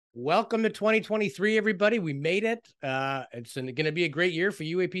Welcome to 2023, everybody. We made it. It's going to be a great year for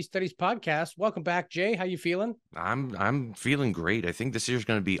UAP Studies podcast. Welcome back, Jay. How you feeling? I'm feeling great. I think this year's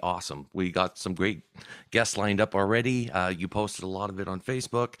going to be awesome. We got some great guests lined up already. You posted a lot of it on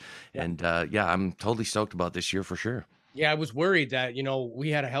Facebook, Yeah. and yeah, I'm totally stoked about this year for sure. Yeah, I was worried that, we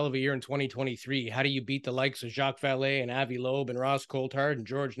had a hell of a year in 2023. How do you beat the likes of Jacques Vallée and Avi Loeb and Ross Coulthard and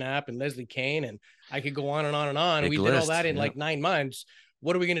George Knapp and Leslie Kane? And I could go on and on and on. Big We did all list. that in Yeah. like 9 months.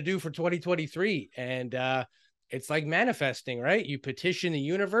 What are we going to do for 2023? And it's like manifesting, right? You petition the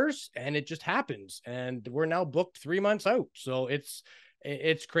universe and it just happens. And we're now booked 3 months out. So it's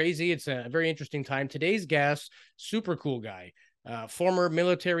crazy. It's a very interesting time. Today's guest, super cool guy. Former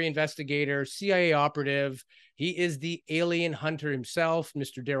military investigator, CIA operative. He is the alien hunter himself,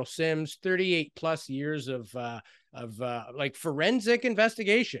 Mr. Derrel Sims. 38 plus years of like forensic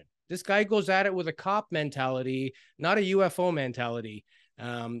investigation. This guy goes at it with a cop mentality, not a UFO mentality.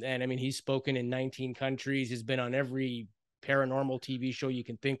 And I mean, he's spoken in 19 countries. He's been on every paranormal TV show you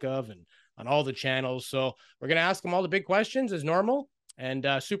can think of and on all the channels. So we're going to ask him all the big questions as normal, and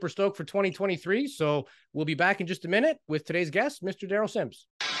super stoked for 2023. So we'll be back in just a minute with today's guest, Mr. Derrel Sims.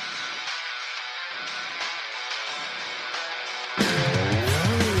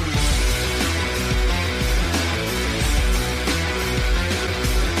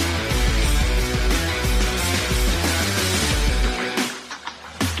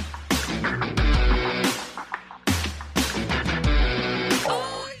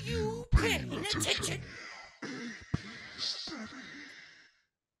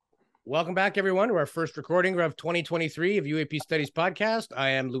 Welcome back, everyone, to our first recording of 2023 of UAP Studies podcast.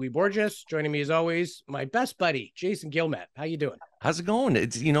 I am Louis Borges. Joining me, as always, my best buddy, Jason Gilmet. How you doing? How's it going?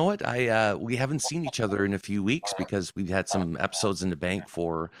 You know what? We haven't seen each other in a few weeks because we've had some episodes in the bank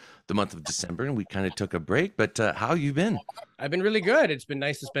for the month of December, and we kind of took a break. But how you been? I've been really good. It's been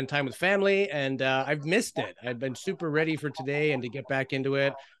nice to spend time with family, and I've missed it. I've been super ready for today and to get back into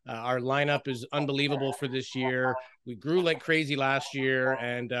it. Our lineup is unbelievable for this year. We grew like crazy last year,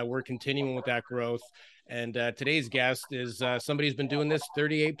 and we're continuing with that growth. And today's guest is somebody who's been doing this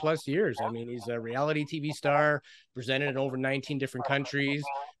 38 plus years. I mean, he's a reality TV star, presented in over 19 different countries.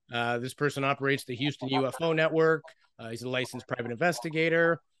 This person operates the Houston UFO Network. He's a licensed private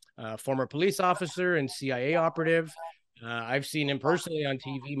investigator, former police officer, and CIA operative. I've seen him personally on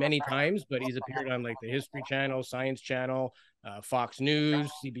TV many times, but he's appeared on like the History Channel, Science Channel, Fox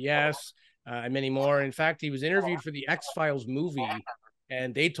News, CBS, and many more. In fact, he was interviewed for the X-Files movie,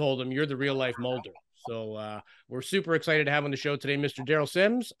 and they told him, "You're the real life Mulder." So we're super excited to have on the show today, Mr. Derrel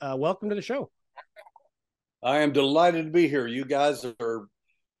Sims. Welcome to the show. I am delighted to be here. You guys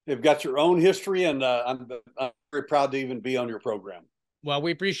have got your own history, and I'm very proud to even be on your program. Well,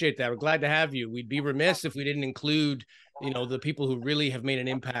 we appreciate that. We're glad to have you. We'd be remiss if we didn't include, the people who really have made an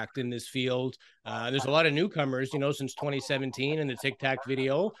impact in this field. There's a lot of newcomers, since 2017 and the Tic Tac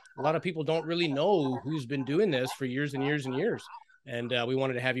video. A lot of people don't really know who's been doing this for years and years and years. And we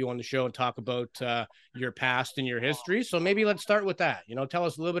wanted to have you on the show and talk about your past and your history. So maybe let's start with that. Tell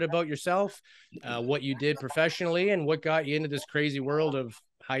us a little bit about yourself, what you did professionally, and what got you into this crazy world of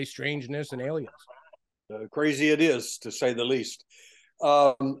high strangeness and aliens. Crazy it is, to say the least.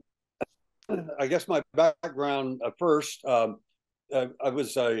 I guess my background first, I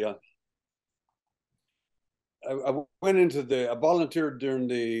volunteered during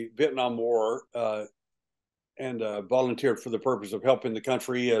the Vietnam War and volunteered for the purpose of helping the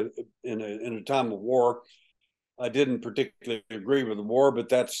country in a time of war. I didn't particularly agree with the war, but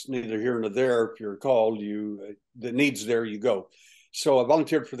that's neither here nor there. If you're called, the need's there, you go. So I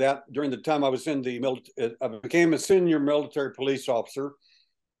volunteered for that. During the time I was in the military, I became a senior military police officer.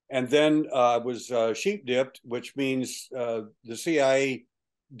 And then I was sheep dipped, which means the CIA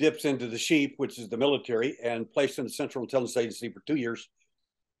dips into the sheep, which is the military, and placed in the Central Intelligence Agency for 2 years.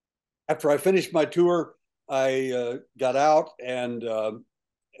 After I finished my tour, I got out, and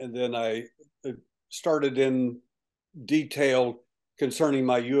then I started in detail concerning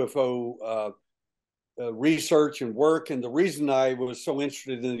my UFO research and work. And the reason I was so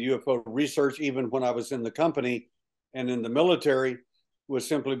interested in the UFO research, even when I was in the company and in the military, was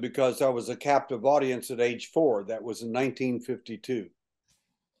simply because I was a captive audience at age 4. That was in 1952.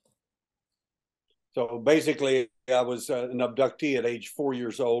 So basically, I was an abductee at age 4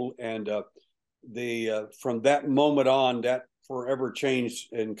 years old, and from that moment on, that forever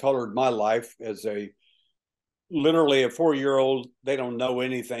changed and colored my life as literally a 4-year-old. They don't know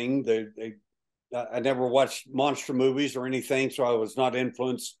anything. I never watched monster movies or anything, so I was not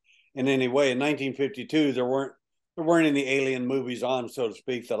influenced in any way. In 1952, there weren't any alien movies on, so to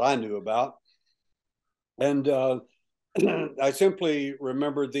speak, that I knew about. And I simply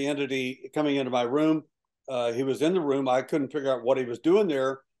remembered the entity coming into my room. He was in the room. I couldn't figure out what he was doing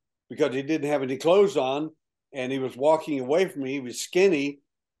there because he didn't have any clothes on, and he was walking away from me. He was skinny,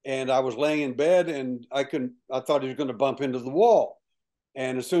 and I was laying in bed, and I thought he was going to bump into the wall.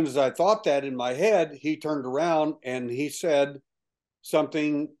 And as soon as I thought that in my head, he turned around and he said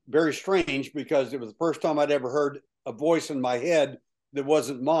something very strange, because it was the first time I'd ever heard a voice in my head that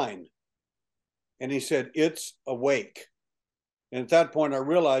wasn't mine. And he said, "It's awake." And at that point, I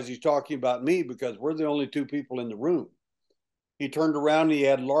realized he's talking about me because we're the only two people in the room. He turned around. He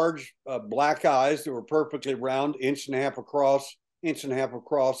had large black eyes that were perfectly round, inch and a half across.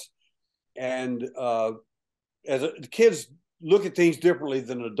 And kids look at things differently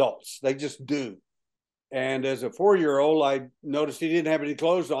than adults. They just do. And as a 4-year-old, I noticed he didn't have any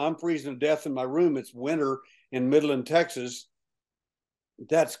clothes on. I'm freezing to death in my room. It's winter in Midland, Texas.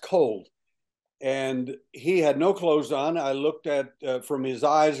 That's cold. And he had no clothes on. I looked at from his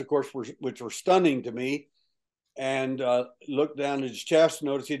eyes, of course, which were stunning to me, and looked down his chest.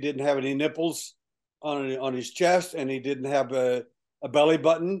 Noticed he didn't have any nipples on his chest, and he didn't have a belly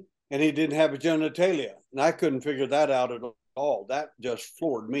button, and he didn't have a genitalia. And I couldn't figure that out at all. That just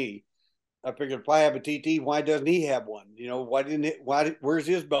floored me. I figured, if I have a TT, why doesn't he have one? You know, where's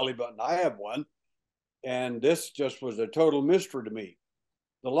his belly button? I have one. And this just was a total mystery to me.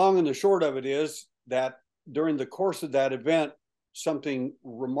 The long and the short of it is that during the course of that event, something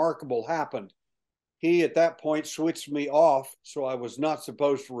remarkable happened. He, at that point, switched me off, so I was not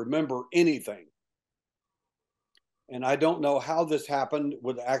supposed to remember anything. And I don't know how this happened,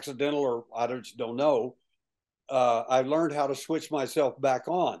 with accidental or I just don't know. I learned how to switch myself back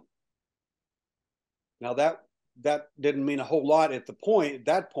on. Now that didn't mean a whole lot at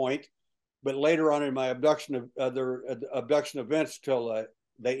that point, but later on in my abduction events till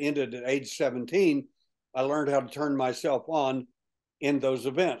they ended at age 17, I learned how to turn myself on in those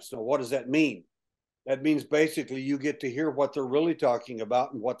events. Now, what does that mean? That means basically you get to hear what they're really talking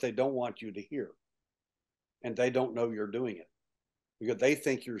about and what they don't want you to hear. And they don't know you're doing it because they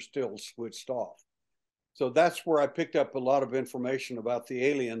think you're still switched off. So that's where I picked up a lot of information about the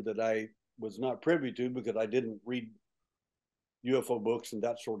alien that I was not privy to because I didn't read UFO books and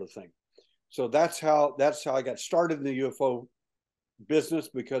that sort of thing. So that's how I got started in the UFO business,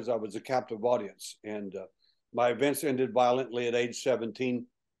 because I was a captive audience. And my events ended violently at age 17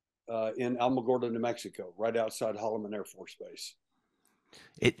 in Alamogordo, New Mexico, right outside Holloman Air Force Base.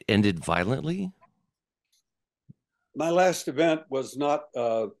 It ended violently? My last event was not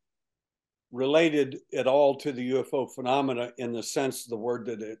related at all to the UFO phenomena in the sense of the word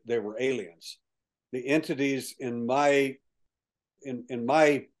that they were aliens. The entities in my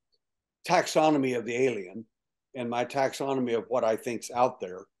taxonomy of the alien and my taxonomy of what I think's out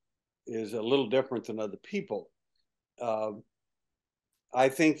there is a little different than other people. I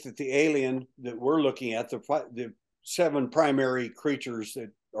think that the alien that we're looking at, the 7 primary creatures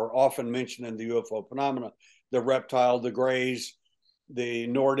that are often mentioned in the UFO phenomena, the reptile, the grays, the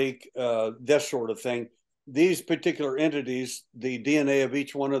Nordic, this sort of thing. These particular entities, the DNA of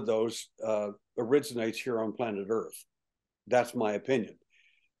each one of those originates here on planet Earth. That's my opinion.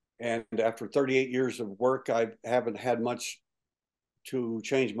 And after 38 years of work, I haven't had much to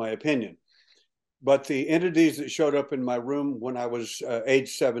change my opinion. But the entities that showed up in my room when I was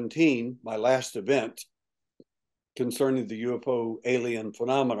age 17, my last event concerning the UFO alien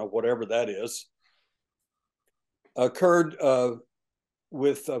phenomena, whatever that is, occurred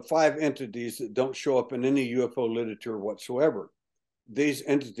with 5 entities that don't show up in any UFO literature whatsoever. These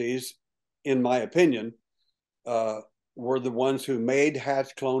entities, in my opinion, were the ones who made,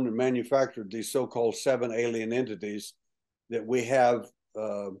 hatched, cloned, and manufactured these so-called 7 alien entities that we have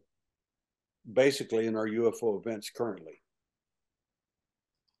basically in our UFO events currently.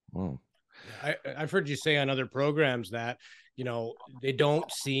 Wow. I've heard you say on other programs that, you know, they don't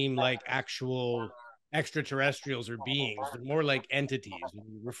seem like actual extraterrestrials or beings. They're more like entities.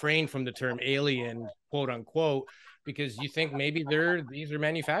 You refrain from the term alien, quote unquote, because you think maybe these are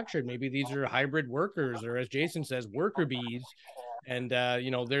manufactured. Maybe these are hybrid workers, or as Jason says, worker bees. And, you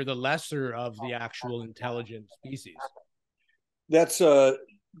know, they're the lesser of the actual intelligent species. That's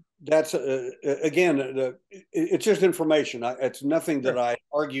again, it's just information. It's nothing that I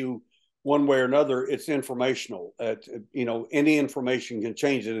argue one way or another. It's informational. You know, any information can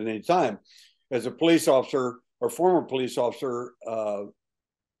change at any time. As a police officer or former police officer,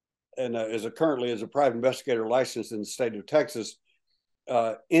 and currently as a private investigator licensed in the state of Texas,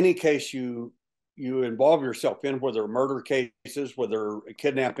 any case you involve yourself in, whether murder cases, whether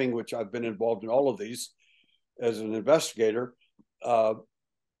kidnapping, which I've been involved in all of these as an investigator,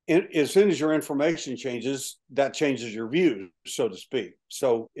 as soon as your information changes, that changes your view, so to speak.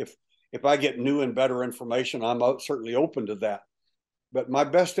 So if I get new and better information, I'm certainly open to that. But my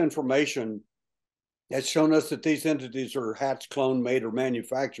best information has shown us that these entities are hatched, cloned, made, or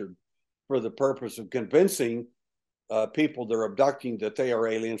manufactured for the purpose of convincing people they're abducting that they are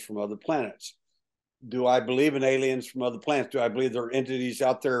aliens from other planets. Do I believe in aliens from other planets? Do I believe there are entities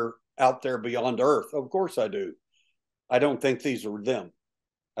out there beyond Earth? Of course I do. I don't think these are them.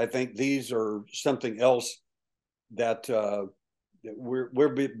 I think these are something else that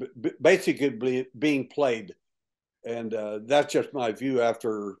we're basically being played, and that's just my view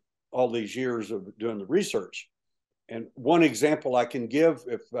after all these years of doing the research. And one example I can give,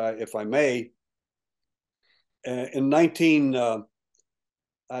 if I may, in 19,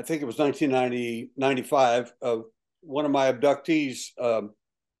 I think it was 1995, one of my abductees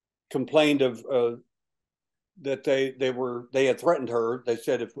complained of that they had threatened her. They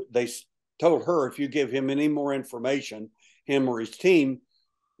said if they told her if you give him any more information, him or his team,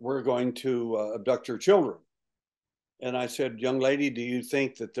 we're going to abduct your children. And I said, young lady, do you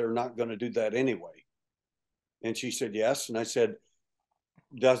think that they're not going to do that anyway? And she said, yes. And I said,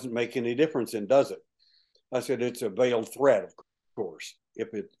 doesn't make any difference, then, does it? I said, it's a veiled threat, of course,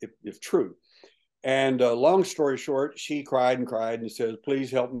 if true. And long story short, she cried and cried and says,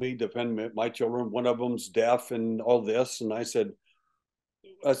 please help me defend my children. One of them's deaf and all this. And I said,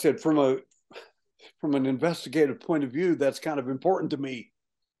 from an investigative point of view, that's kind of important to me.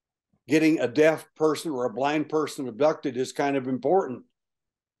 Getting a deaf person or a blind person abducted is kind of important.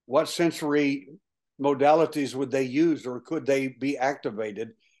 What sensory modalities would they use, or could they be activated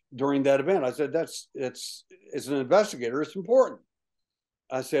during that event? I said, it's as an investigator, it's important.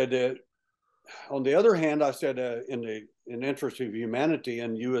 I said, on the other hand, I said, in the interest of humanity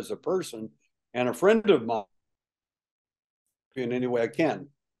and you as a person and a friend of mine, in any way I can.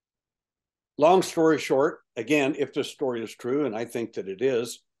 Long story short, again, if this story is true, and I think that it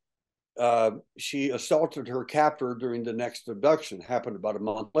is, she assaulted her captor during the next abduction. Happened about a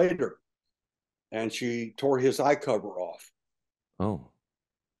month later, and she tore his eye cover off. Oh.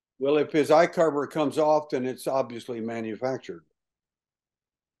 Well, if his eye cover comes off, then it's obviously manufactured.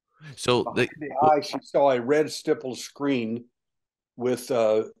 So the eye, she saw a red stippled screen with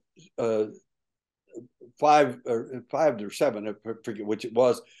five or seven, I forget which it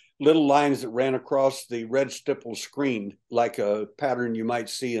was, little lines that ran across the red stippled screen, like a pattern you might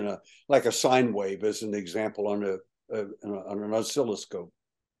see in like a sine wave, as an example on an oscilloscope.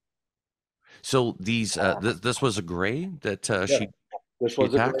 So these this was a gray that Yeah, this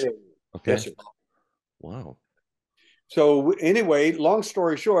was attacked? a gray. Okay. Yes, sir. Wow. So anyway, long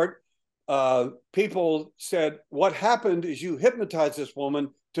story short, people said, what happened is you hypnotized this woman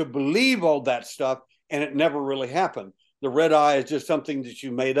to believe all that stuff, and it never really happened. The red eye is just something that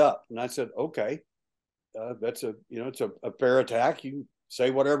you made up. And I said, okay, that's it's a fair attack. You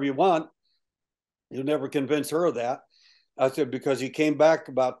say whatever you want. You'll never convince her of that. I said, because he came back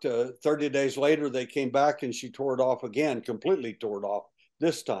about 30 days later, they came back and she tore it off again, completely tore it off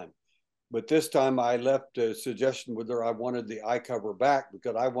this time. But this time I left a suggestion with her. I wanted the eye cover back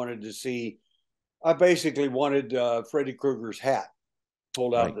because I wanted to see, I basically wanted Freddy Krueger's hat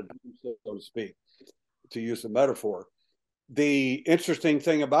pulled out of the door, so to speak, to use the metaphor. The interesting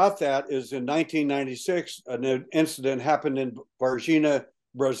thing about that is in 1996, an incident happened in Varginha,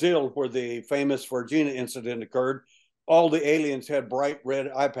 Brazil, where the famous Varginha incident occurred. All the aliens had bright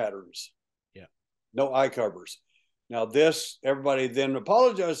red eye patterns. Yeah. No eye covers. Now this, everybody then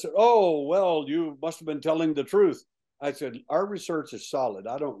apologized, said, oh, well, you must have been telling the truth. I said, our research is solid.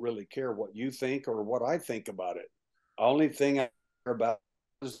 I don't really care what you think or what I think about it. The only thing I care about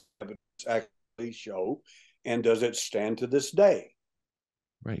is evidence actually show, and does it stand to this day?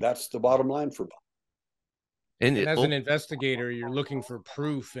 Right. That's the bottom line for me. And as an investigator, you're looking for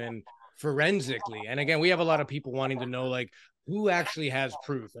proof and forensically. And again, we have a lot of people wanting to know, like, who actually has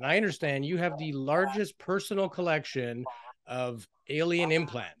proof. And I understand you have the largest personal collection of alien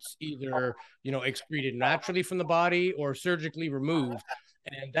implants, either, excreted naturally from the body or surgically removed.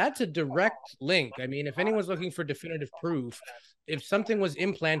 And that's a direct link. I mean, if anyone's looking for definitive proof, if something was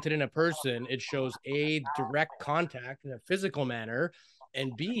implanted in a person, it shows A, direct contact in a physical manner,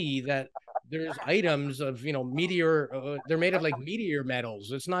 and B, that there's items of meteor they're made of like meteor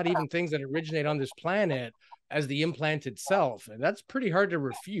metals. It's not even things that originate on this planet as the implant itself, and that's pretty hard to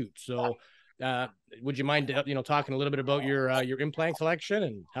refute. So would you mind talking a little bit about your implant collection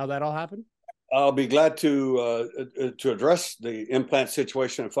and how that all happened? I'll be glad to address the implant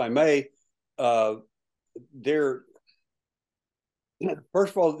situation, if I may.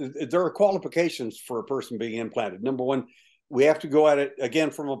 First of all, there are qualifications for a person being implanted. Number one, we have to go at it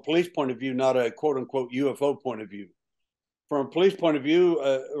again from a police point of view, not a quote unquote UFO point of view. From a police point of view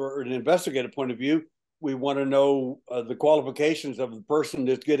or an investigative point of view, we want to know the qualifications of the person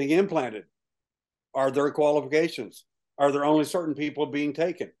that's getting implanted. Are there qualifications? Are there only certain people being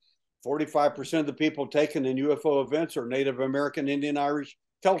taken? 45% of the people taken in UFO events are Native American, Indian, Irish,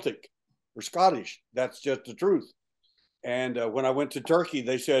 Celtic, or Scottish. That's just the truth. And when I went to Turkey,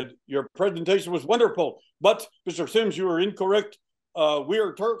 they said, your presentation was wonderful, but Mr. Sims, you are incorrect. We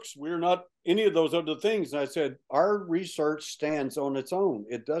are Turks. We are not any of those other things. And I said, our research stands on its own.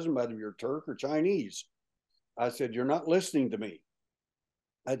 It doesn't matter if you're Turk or Chinese. I said, you're not listening to me.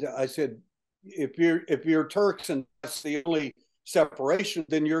 I said, if you're Turks and that's the only separation,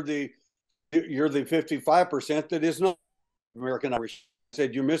 then you're the 55% that is not American Irish. I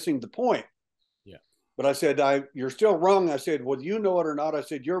said, you're missing the point. Yeah. But I said, you're still wrong. I said, whether you know it or not, I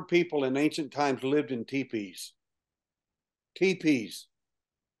said, your people in ancient times lived in teepees. Teepees.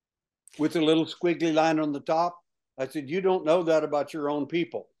 With a little squiggly line on the top. I said, you don't know that about your own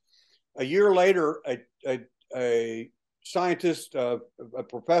people. A year later, a scientist, a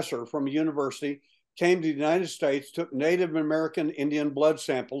professor from a university, came to the United States, took Native American Indian blood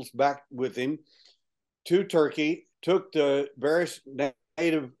samples back with him to Turkey, took the various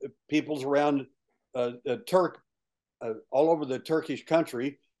native peoples around all over the Turkish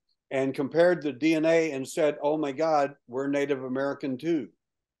country, and compared the DNA and said, oh my God, we're Native American too.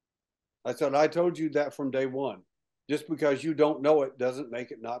 I said, I told you that from day one. Just because you don't know it doesn't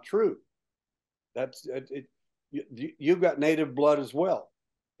make it not true. That's it. You've got native blood as well.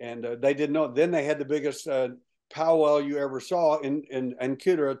 And they didn't know. Then they had the biggest powwow you ever saw in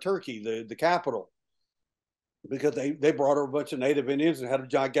Ankara, Turkey, the capital, because they brought over a bunch of native Indians and had a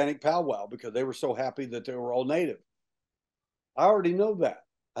gigantic powwow because they were so happy that they were all native. I already know that.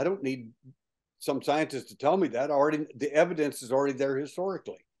 I don't need some scientist to tell me that. The evidence is already there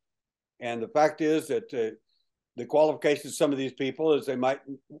historically. And the fact is that the qualifications of some of these people is they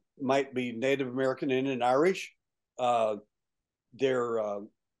might be Native American, Indian, Irish. They're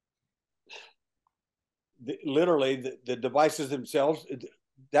literally the devices themselves.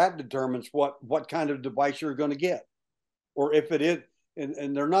 That determines what kind of device you're going to get, or if it is.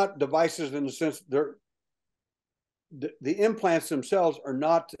 And they're not devices in the sense the implants themselves are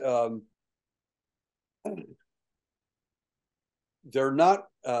not. They're not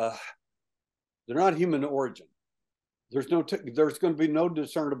human origin. There's going to be no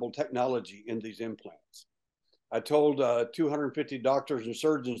discernible technology in these implants. I told 250 doctors and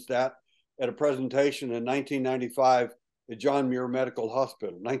surgeons that at a presentation in 1995 at John Muir Medical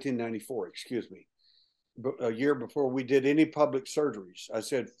Hospital, 1994, excuse me, a year before we did any public surgeries. I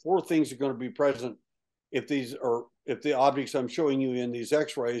said 4 things are going to be present if the objects I'm showing you in these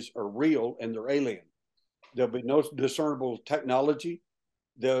X-rays are real and they're alien. There'll be no discernible technology.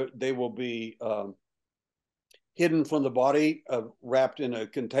 They will be hidden from the body, wrapped in a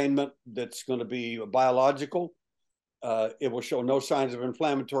containment that's going to be biological. It will show no signs of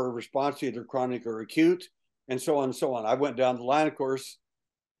inflammatory response, either chronic or acute, and so on and so on. I went down the line, of course.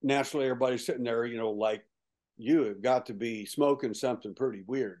 Naturally, everybody's sitting there, like, you have got to be smoking something pretty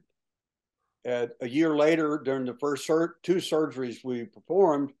weird. A year later, during the first 2 surgeries we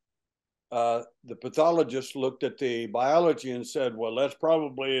performed, the pathologist looked at the biology and said, well, that's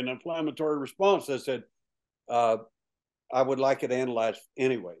probably an inflammatory response. I said, I would like it analyzed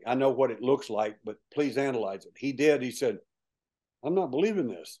anyway. I know what it looks like, but please analyze it. He did. He said, I'm not believing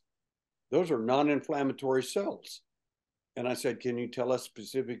this. Those are non-inflammatory cells. And I said, can you tell us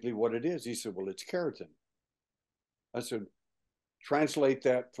specifically what it is? He said, well, it's keratin. I said, translate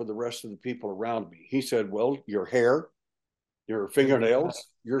that for the rest of the people around me. He said, well, your hair, your fingernails,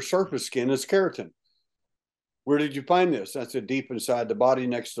 your surface skin is keratin. Where did you find this? I said, deep inside the body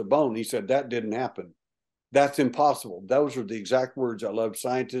next to the bone. He said, that didn't happen. That's impossible. Those are the exact words I love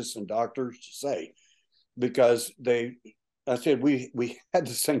scientists and doctors to say, because I said, we had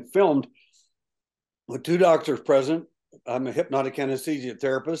this thing filmed with 2 doctors present. I'm a hypnotic anesthesia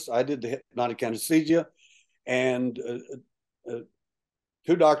therapist. I did the hypnotic anesthesia, and 2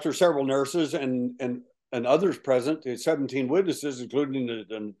 doctors, several nurses, and others present, 17 witnesses, including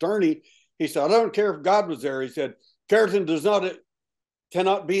an attorney. He said, I don't care if God was there. He said, keratin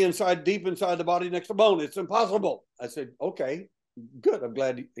cannot be deep inside the body next to bone. It's impossible. I said, okay, good. I'm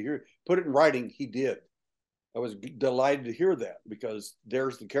glad you put it in writing. He did. I was delighted to hear that, because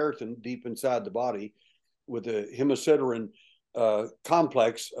there's the keratin deep inside the body with the hemosiderin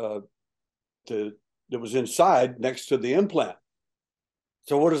complex that was inside next to the implant.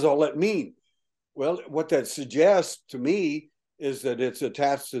 So what does all that mean? Well, what that suggests to me is that it's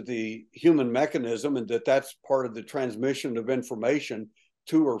attached to the human mechanism, and that's part of the transmission of information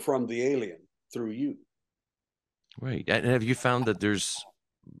to or from the alien through you. Right. And have you found that there's,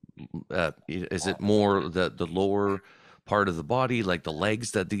 is it more the lower part of the body, like the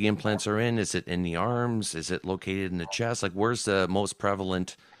legs that the implants are in? Is it in the arms? Is it located in the chest? Like, where's the most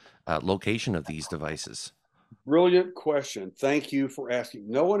prevalent location of these devices? Brilliant question. Thank you for asking.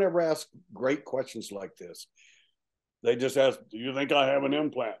 No one ever asks great questions like this. They just ask, do you think I have an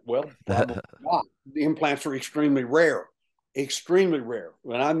implant? Well, probably not. The implants are extremely rare, extremely rare.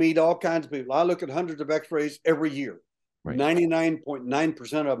 When I meet all kinds of people, I look at hundreds of x-rays every year. Right.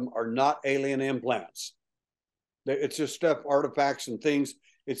 99.9% of them are not alien implants. It's just stuff, artifacts and things.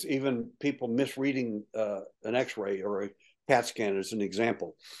 It's even people misreading an x-ray or a CAT scan as an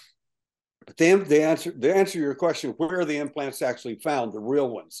example. But then the answer to your question, where are the implants actually found, the real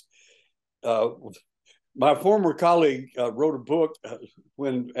ones? My former colleague wrote a book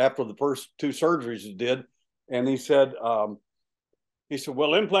after the first two surgeries he did, and he said, well,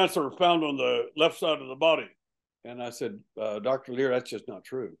 implants are found on the left side of the body. And I said, Dr. Lear, that's just not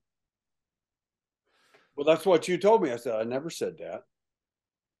true. Well, that's what you told me. I said, I never said that.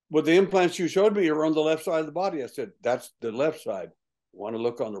 Well, the implants you showed me are on the left side of the body. I said, that's the left side. Want to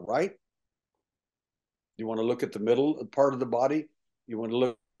look on the right? You want to look at the middle part of the body? You want to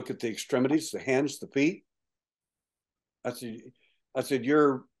look at the extremities, the hands, the feet? I said,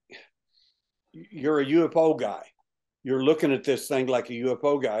 you're a UFO guy. You're looking at this thing like a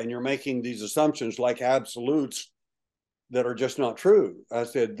UFO guy, and you're making these assumptions like absolutes that are just not true. I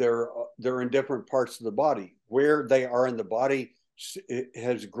said, they're in different parts of the body. Where they are in the body, it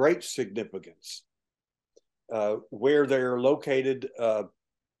has great significance. Where they're located,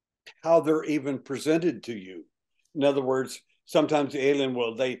 how they're even presented to you. In other words, sometimes the alien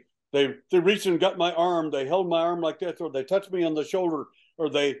will, they reached and got my arm, they held my arm like this, or they touched me on the shoulder, or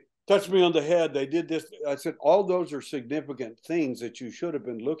they touched me on the head, they did this. I said, all those are significant things that you should have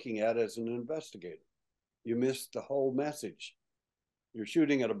been looking at as an investigator. You missed the whole message. You're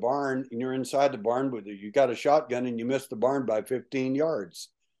shooting at a barn and you're inside the barn with it. You got a shotgun and you missed the barn by 15 yards.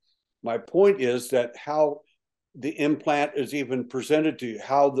 My point is that how the implant is even presented to you,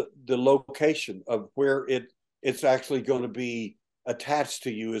 how the location of where it's actually going to be attached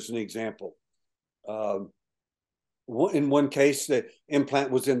to you, as an example. In one case, the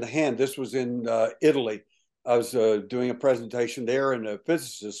implant was in the hand. This was in Italy. I was doing a presentation there, and a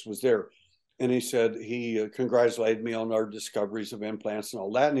physicist was there. And he congratulated me on our discoveries of implants and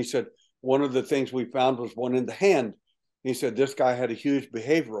all that. And he said, one of the things we found was one in the hand. He said, this guy had a huge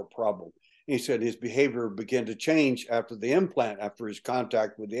behavioral problem. He said his behavior began to change after the implant, after his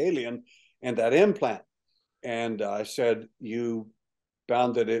contact with the alien and that implant. And I said, you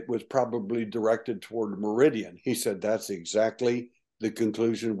found that it was probably directed toward meridian. He said, that's exactly the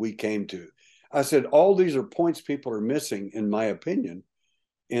conclusion we came to. I said, all these are points people are missing, in my opinion,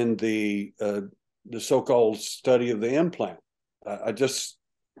 in the so-called study of the implant.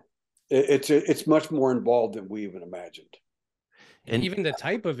 It's much more involved than we even imagined. And even the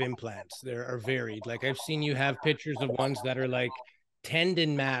type of implants there are varied. Like, I've seen you have pictures of ones that are like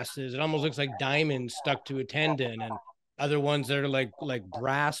tendon masses. It almost looks like diamonds stuck to a tendon, and other ones that are like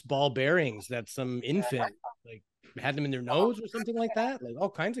brass ball bearings that some infant like had them in their nose or something like that. Like, all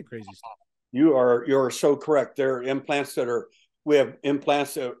kinds of crazy stuff. You're so correct. There are implants we have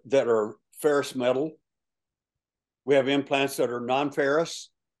implants that are ferrous metal. We have implants that are non-ferrous.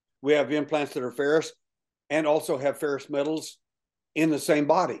 We have implants that are ferrous and also have ferrous metals in the same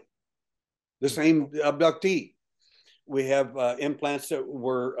body, the same abductee. We have implants that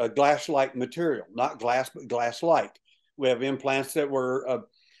were a glass-like material, not glass, but glass-like. We have implants that were,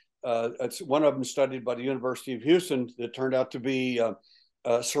 one of them studied by the University of Houston that turned out to be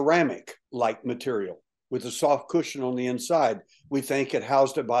ceramic-like material with a soft cushion on the inside. We think it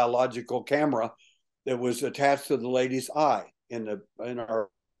housed a biological camera that was attached to the lady's eye in our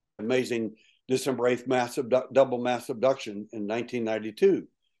amazing December 8th double mass abduction in 1992.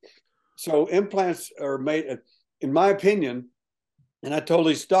 So implants are made, in my opinion, and I told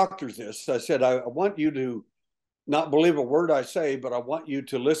these doctors this, I said, I want you to not believe a word I say, but I want you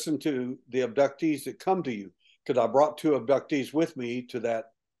to listen to the abductees that come to you, because I brought 2 abductees with me to that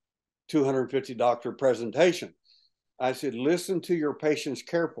 250 doctor presentation. I said, listen to your patients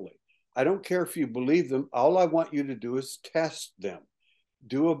carefully. I don't care if you believe them. All I want you to do is test them.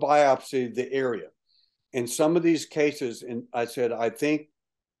 Do a biopsy of the area. In some of these cases, and I said, I think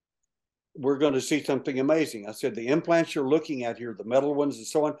we're going to see something amazing. I said, the implants you're looking at here, the metal ones and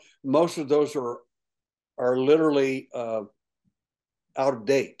so on, most of those are literally out of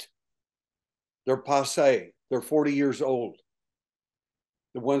date. They're passé. They're 40 years old.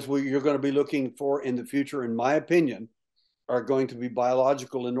 The ones you're going to be looking for in the future, in my opinion, are going to be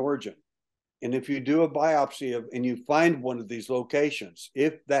biological in origin. And if you do a biopsy and you find one of these locations,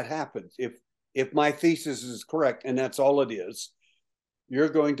 if that happens, if my thesis is correct, and that's all it is, you're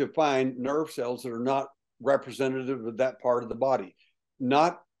going to find nerve cells that are not representative of that part of the body.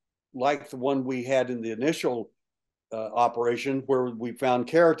 Not like the one we had in the initial operation where we found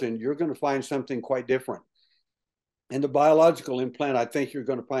keratin. You're going to find something quite different. In the biological implant, I think you're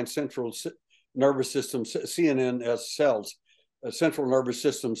going to find central nervous system, CNS cells, central nervous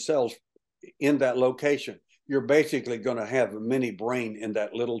system cells in that location. You're basically going to have a mini brain in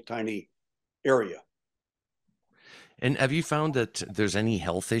that little tiny area. And have you found that there's any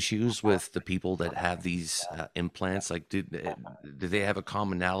health issues with the people that have these implants? Like, do they have a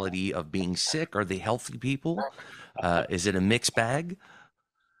commonality of being sick? Are they healthy people? Is it a mixed bag?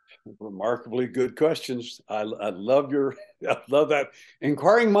 Remarkably good questions. I love I love that.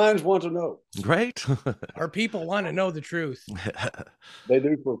 Inquiring minds want to know. Great. Our people want to know the truth. They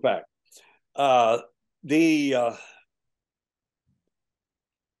do for a fact. The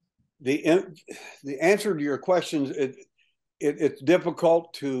answer to your questions, it's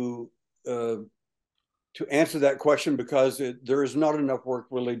difficult to answer that question because there is not enough work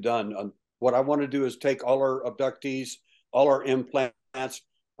really done. What I want to do is take all our abductees, all our implants.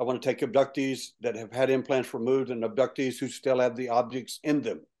 I want to take abductees that have had implants removed and abductees who still have the objects in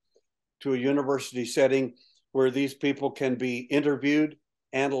them to a university setting where these people can be interviewed,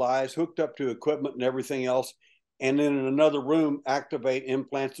 analyzed, hooked up to equipment and everything else, and then in another room activate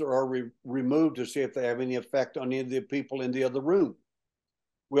implants that are removed to see if they have any effect on any of the people in the other room.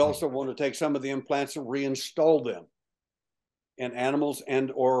 We also want to take some of the implants and reinstall them in animals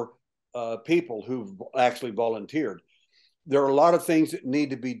and or people who've actually volunteered. There are a lot of things that need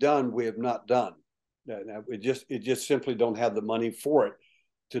to be done we have not done. It just simply don't have the money for it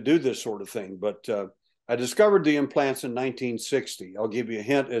to do this sort of thing. But I discovered the implants in 1960. I'll give you a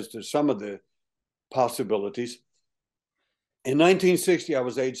hint as to some of the possibilities. In 1960, I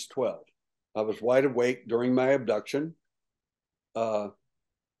was age 12. I was wide awake during my abduction. Long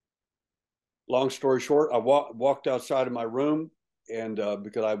story short, I walked outside of my room, and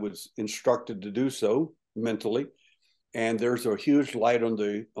because I was instructed to do so mentally, and there's a huge light on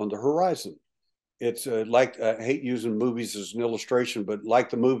the horizon. It's like, I hate using movies as an illustration, but like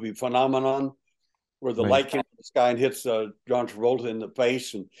the movie Phenomenon, where the light came from the sky and hits John Travolta in the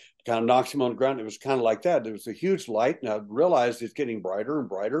face and kind of knocks him on the ground. It was kind of like that. There was a huge light, and I realized it's getting brighter and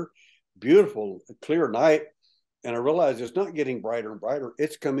brighter. Beautiful, clear night. And I realized it's not getting brighter and brighter.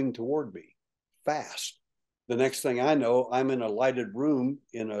 It's coming toward me fast. The next thing I know, I'm in a lighted room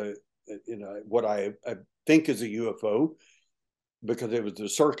in a what I think is a UFO, because it was a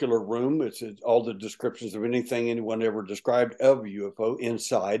circular room. It's all the descriptions of anything anyone ever described of a UFO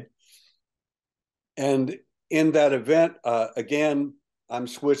inside. And in that event, again, I'm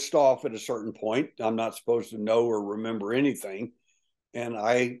switched off at a certain point. I'm not supposed to know or remember anything. And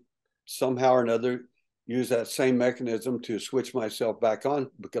I somehow or another use that same mechanism to switch myself back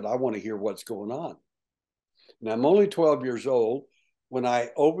on because I want to hear what's going on. Now, I'm only 12 years old. When I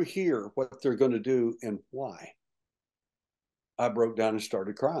overhear what they're going to do and why, I broke down and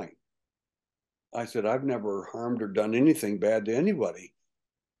started crying. I said, I've never harmed or done anything bad to anybody.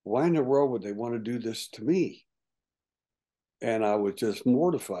 Why in the world would they want to do this to me? And I was just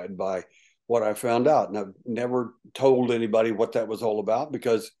mortified by what I found out. And I've never told anybody what that was all about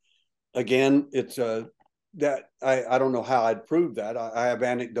because, again, it's that I don't know how I'd prove that. I have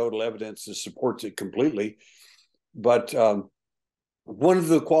anecdotal evidence that supports it completely. But one of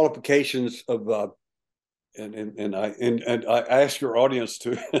the qualifications of and I ask your audience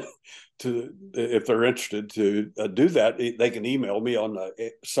to if they're interested to do that, they can email me on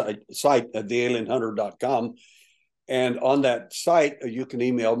the site at thealienhunter.com. And on that site, you can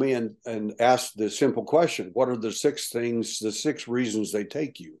email me and ask the simple question: what are the 6 reasons they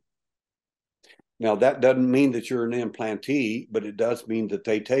take you? Now, that doesn't mean that you're an implantee, but it does mean that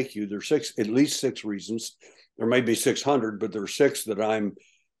they take you. There's at least 6 reasons. There may be 600, but there are 6 that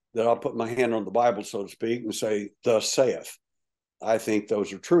I'll put my hand on the Bible, so to speak, and say, thus saith. I think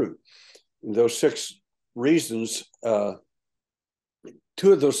those are true. And those 6 reasons, 2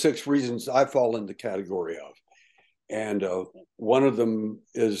 of those 6 reasons I fall in the category of. And one of them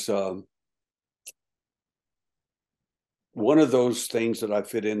is one of those things that I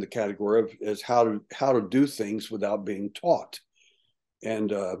fit in the category of is how to do things without being taught.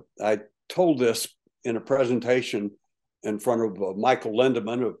 And I told this in a presentation in front of Michael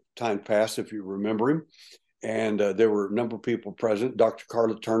Lindemann of time past, if you remember him. And there were a number of people present. Dr.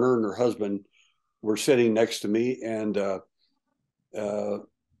 Carla Turner and her husband were sitting next to me. And uh,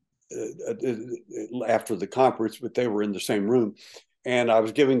 after the conference, but they were in the same room. And I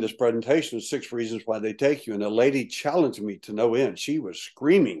was giving this presentation of 6 reasons why they take you. And a lady challenged me to no end. She was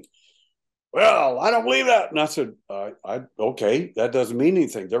screaming, well, I don't believe that. And I said, okay, that doesn't mean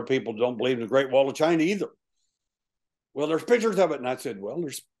anything. There are people who don't believe in the Great Wall of China either. Well, there's pictures of it. And I said, well,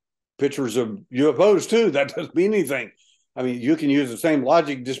 there's pictures of UFOs too. That doesn't mean anything. I mean, you can use the same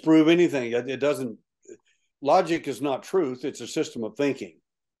logic to disprove anything. It doesn't, logic is not truth. It's a system of thinking.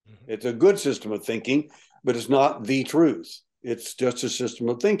 It's a good system of thinking, but it's not the truth. It's just a system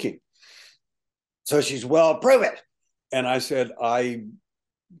of thinking. So she's, well, prove it. And I said,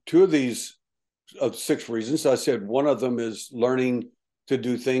 two of these of 6 reasons, I said, one of them is learning to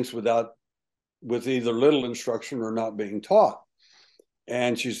do things with either little instruction or not being taught.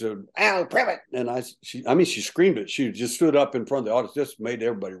 And she said, I'll prove it. And she screamed it. She just stood up in front of the audience, just made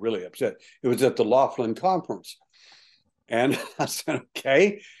everybody really upset. It was at the Laughlin conference. And I said,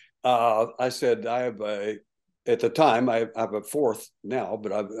 okay. I said, at the time, I have a 4th now,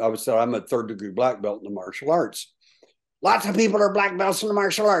 but I was said I'm a 3rd degree black belt in the martial arts. Lots of people are black belts in the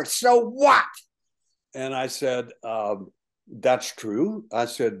martial arts. So what? And I said, that's true. I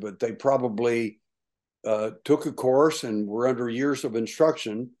said, but they probably took a course and were under years of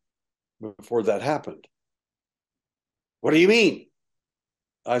instruction before that happened. What do you mean?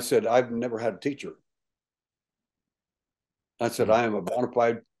 I said, I've never had a teacher. I said, I am a bona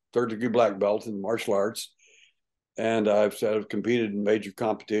fide 3rd degree black belt in martial arts. And I've competed in major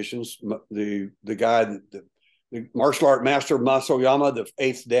competitions. The guy, the martial art master Masoyama, the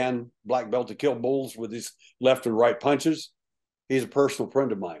 8th Dan black belt to kill bulls with his left and right punches, he's a personal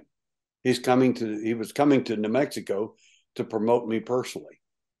friend of mine. He was coming to New Mexico to promote me personally.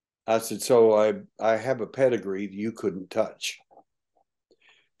 I said, so I have a pedigree that you couldn't touch.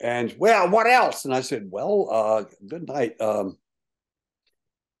 And, well, what else? And I said, well, good night.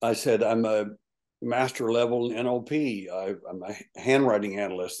 I said, I'm a master level NOP. I'm a handwriting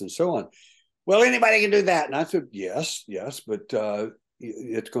analyst and so on. Well, anybody can do that. And I said, yes, but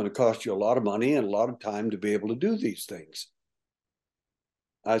it's going to cost you a lot of money and a lot of time to be able to do these things.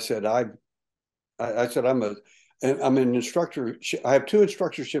 I said, I'm an instructor. I have 2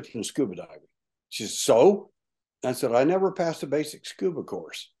 instructorships in scuba diving. She said, so? I said, I never passed a basic scuba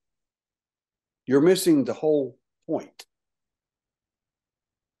course. You're missing the whole point.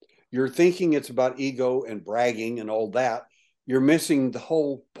 You're thinking it's about ego and bragging and all that. You're missing the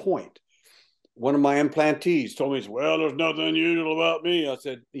whole point. One of my implantees told me, well, there's nothing unusual about me. I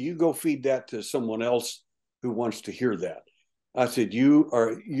said, you go feed that to someone else who wants to hear that. I said, you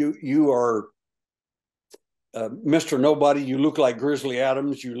are Mr. Nobody. You look like Grizzly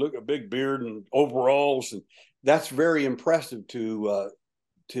Adams. You look a big beard and overalls. And that's very impressive to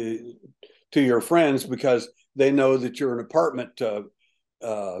your friends because they know that you're an apartment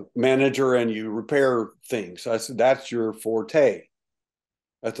manager and you repair things. I said, that's your forte.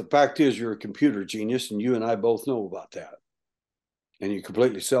 But the fact is you're a computer genius and you and I both know about that. And you're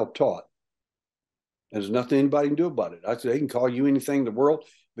completely self-taught. There's nothing anybody can do about it. I said, they can call you anything in the world,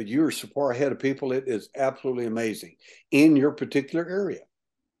 but you're so far ahead of people. It is absolutely amazing in your particular area.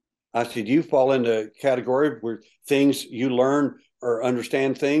 I said, you fall into a category where things you learn or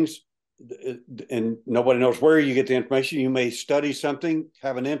understand things and nobody knows where you get the information. You may study something,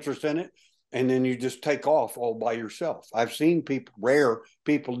 have an interest in it, and then you just take off all by yourself. I've seen rare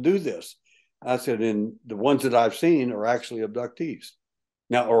people do this. I said, and the ones that I've seen are actually abductees.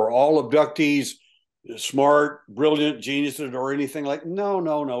 Now, are all abductees smart, brilliant geniuses or anything like?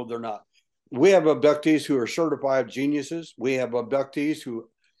 No, they're not. We have abductees who are certified geniuses. We have abductees who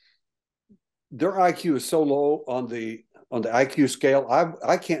their IQ is so low on the IQ scale,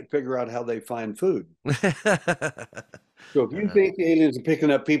 I can't figure out how they find food. So if you think aliens are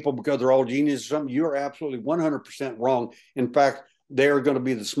picking up people because they're all geniuses or something, you're absolutely 100% wrong. In fact, they are going to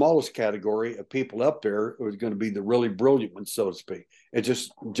be the smallest category of people up there who are going to be the really brilliant ones, so to speak. It's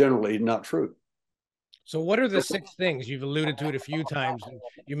just generally not true. So what are the 6 things? You've alluded to it a few times. And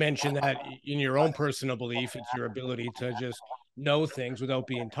you mentioned that in your own personal belief, it's your ability to just know things without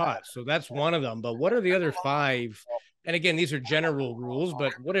being taught. So that's one of them. But what are the other 5? And again, these are general rules,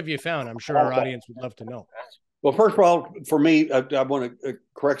 but what have you found? I'm sure our audience would love to know. Well, first of all, for me, I want to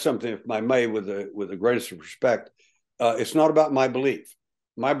correct something, if I may, with the greatest respect. It's not about my belief.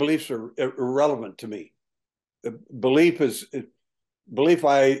 My beliefs are irrelevant to me. Belief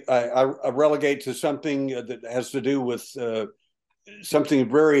I relegate to something that has to do with something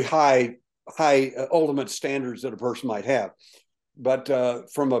very high ultimate standards that a person might have. But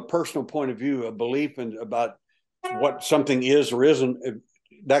from a personal point of view, a belief about what something is or isn't,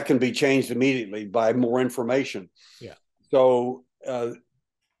 that can be changed immediately by more information. Yeah. So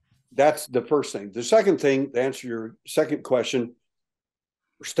that's the first thing. The second thing, to answer your second question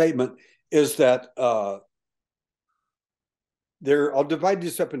or statement, is that I'll divide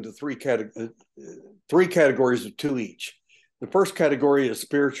this up into three categories of two each. The first category is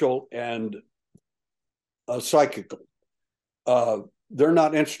spiritual and psychical. They're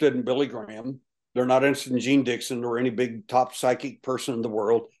not interested in Billy Graham. They're not interested in Gene Dixon or any big top psychic person in the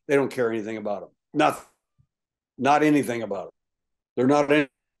world. They don't care anything about them. Nothing. Not anything about them.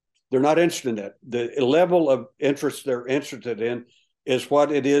 They're not interested in that. The level of interest they're interested in is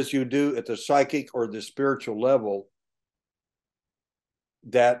what it is you do at the psychic or the spiritual level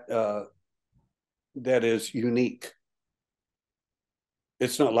that is unique.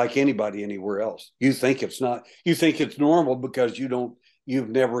 It's not like anybody anywhere else. You think it's not. You think it's normal because you've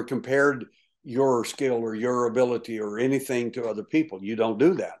never compared your skill or your ability or anything to other people. You don't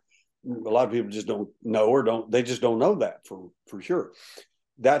do that. A lot of people just don't know or they just don't know that for sure.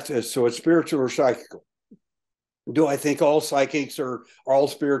 So it's spiritual or psychical. Do I think all psychics or all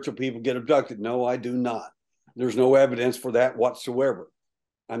spiritual people get abducted? No, I do not. There's no evidence for that whatsoever.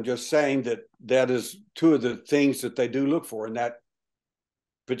 I'm just saying that is two of the things that they do look for in that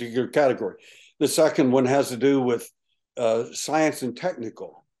particular category. The second one has to do with science and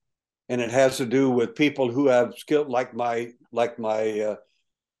technical, and it has to do with people who have skill, like the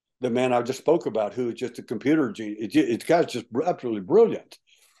man I just spoke about, who is just a computer genius. It's guy's just absolutely brilliant,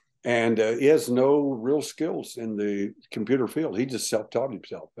 and he has no real skills in the computer field. He just self-taught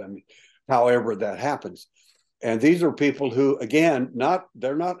himself. I mean, however that happens. And these are people who, again,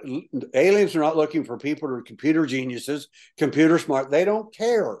 aliens are not looking for people who are computer geniuses, computer smart. They don't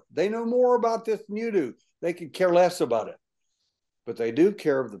care. They know more about this than you do. They could care less about it. But they do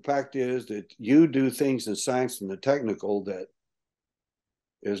care. The fact is that you do things in science and the technical that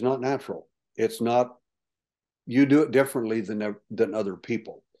is not natural. It's not, you do it differently than other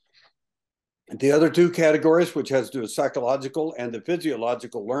people. The other two categories, which has to do with psychological and the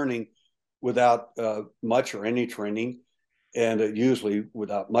physiological learning, without much or any training, and usually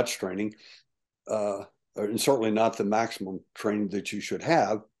without much training, and certainly not the maximum training that you should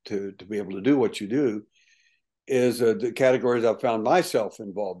have to be able to do what you do, is the categories I've found myself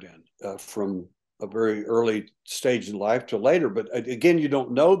involved in from a very early stage in life to later. But again, you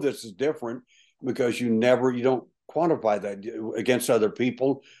don't know this is different because you don't quantify that against other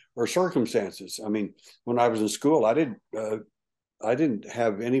people or circumstances. I mean, when I was in school, I didn't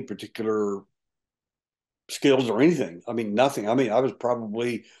have any particular skills or anything. I mean, nothing. I mean, I was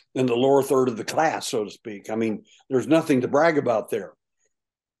probably in the lower third of the class, so to speak. I mean, there's nothing to brag about there.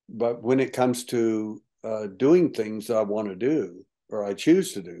 But when it comes to doing things I want to do or I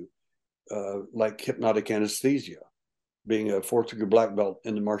choose to do, like hypnotic anesthesia, being a fourth degree black belt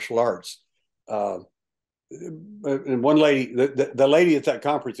in the martial arts. And one lady, the lady at that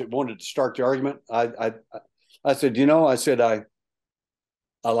conference that wanted to start the argument, I said,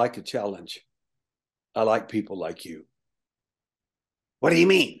 I like a challenge. I like people like you. What do you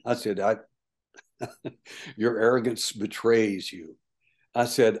mean? I said, your arrogance betrays you. I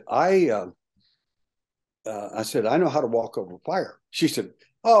said, I know how to walk over fire. She said,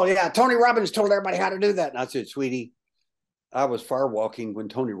 oh yeah, Tony Robbins told everybody how to do that. And I said, sweetie, I was firewalking when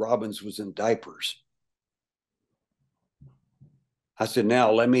Tony Robbins was in diapers. I said,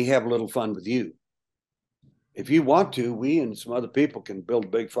 now let me have a little fun with you. If you want to, we and some other people can build a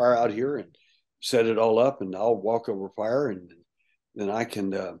big fire out here and set it all up, and I'll walk over fire, and then I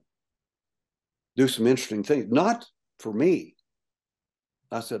can do some interesting things. Not for me.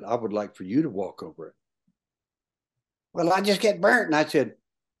 I said, I would like for you to walk over it. Well, I just get burnt. And I said,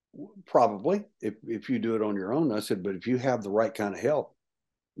 probably, if you do it on your own. I said, but if you have the right kind of help,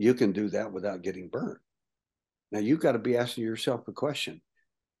 you can do that without getting burnt. Now, you've got to be asking yourself a question.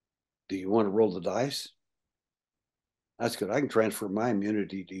 Do you want to roll the dice? That's good. I can transfer my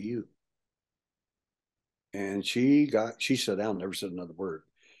immunity to you. And she sat down, never said another word.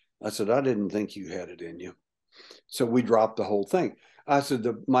 I said, I didn't think you had it in you. So we dropped the whole thing. I said,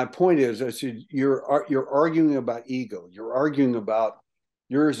 my point is, I said, you're arguing about ego. You're arguing about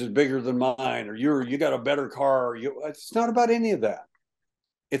yours is bigger than mine, or you got a better car. It's not about any of that.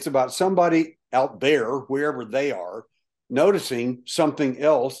 It's about somebody out there, wherever they are, noticing something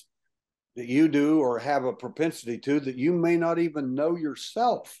else that you do or have a propensity to that you may not even know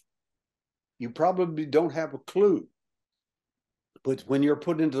yourself. You probably don't have a clue. But when you're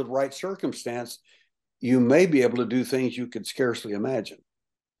put into the right circumstance, you may be able to do things you could scarcely imagine.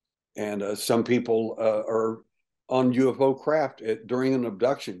 And some people are on UFO craft during an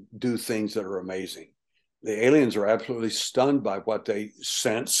abduction, do things that are amazing. The aliens are absolutely stunned by what they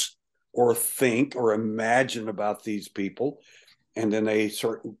sense or think or imagine about these people. and then they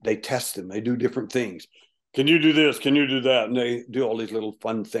test them. They do different things. Can you do this? Can you do that? And they do all these little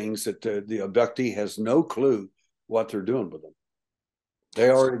fun things that the abductee has no clue what they're doing with them. They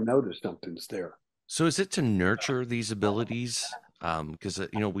already notice something's there. So is it to nurture these abilities? Because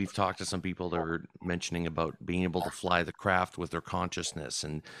we've talked to some people that were mentioning about being able to fly the craft with their consciousness,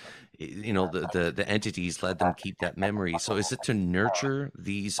 and the entities let them keep that memory. So is it to nurture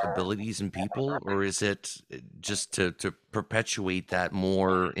these abilities in people, or is it just to perpetuate that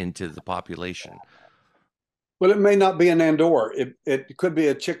more into the population? Well, it may not be an and/or. It could be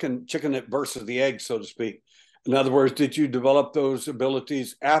a chicken versus the egg, so to speak. In other words, did you develop those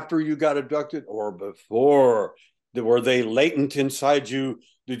abilities after you got abducted or before? Were they latent inside you?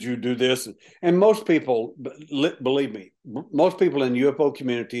 Did you do this? And most people, believe me, most people in the UFO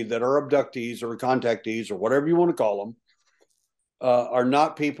community that are abductees or contactees or whatever you want to call them are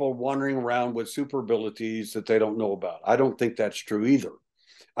not people wandering around with super abilities that they don't know about. I don't think that's true either.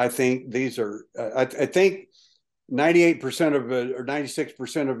 I think these are, I think 98% of it or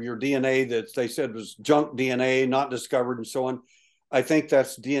 96% of your DNA that they said was junk DNA, not discovered and so on. I think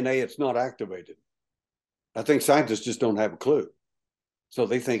that's DNA. It's not activated. I think scientists just don't have a clue. So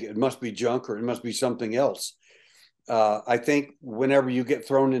they think it must be junk or it must be something else. I think whenever you get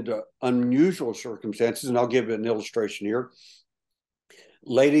thrown into unusual circumstances, and I'll give you an illustration here.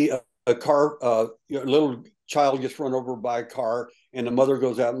 A car, a little child gets run over by a car, and the mother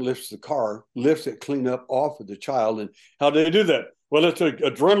goes out and lifts it clean up off of the child. And how do they do that? Well, it's an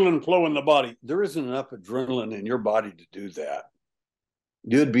adrenaline flow in the body. There isn't enough adrenaline in your body to do that.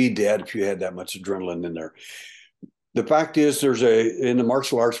 You'd be dead if you had that much adrenaline in there. The fact is, in the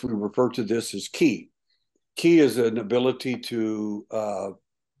martial arts, we refer to this as ki. Ki is an ability to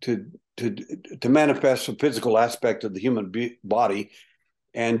manifest a physical aspect of the human body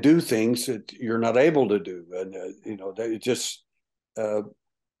and do things that you're not able to do. And, it just, and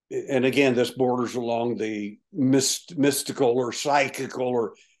again, this borders along the mystical or psychical,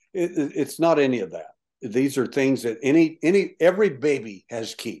 or it's not any of that. These are things that every baby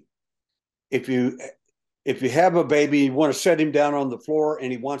has ki. If you have a baby, you want to set him down on the floor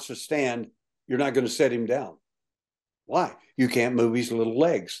and he wants to stand, you're not going to set him down. Why? You can't move his little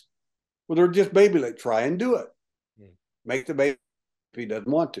legs. Well, they're just baby legs. Try and do it. Make the baby if he doesn't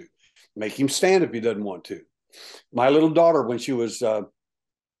want to. Make him stand if he doesn't want to. My little daughter, when she was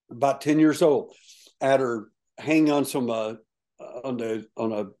about 10 years old, had her hanging on some on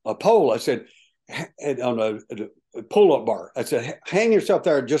a pole. I said, on a pull-up bar. I said, hang yourself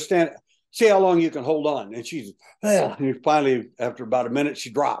there, just stand, see how long you can hold on. And she's, and finally, after about a minute, she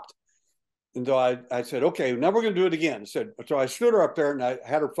dropped. And so I said, okay, now we're going to do it again. So I stood her up there and I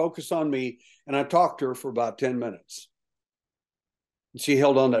had her focus on me and I talked to her for about 10 minutes. And she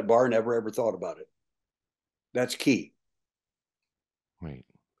held on that bar, never ever thought about it. That's key. Right.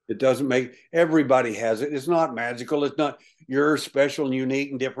 It doesn't make, everybody has it. It's not magical. It's not, you're special and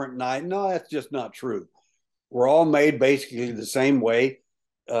unique and different. No, that's just not true. We're all made basically the same way.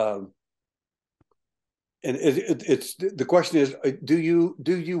 And it's the question is, do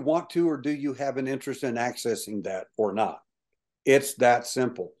you want to, or do you have an interest in accessing that or not? It's that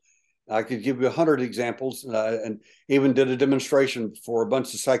simple. I could give you 100 examples, and even did a demonstration for a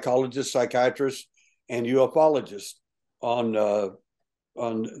bunch of psychologists, psychiatrists, and ufologists on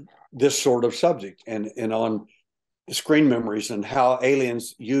this sort of subject, and on screen memories and how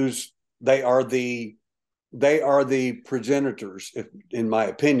aliens use. They are the progenitors, in my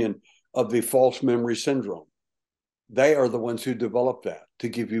opinion, of the false memory syndrome. They are the ones who develop that to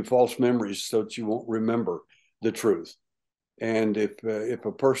give you false memories so that you won't remember the truth. And if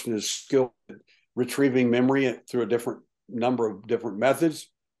a person is skilled at retrieving memory through a different number of different methods,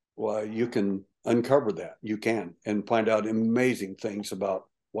 well, you can uncover that. You can, and find out amazing things about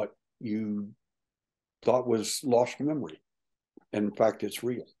what you thought was lost memory. And in fact, it's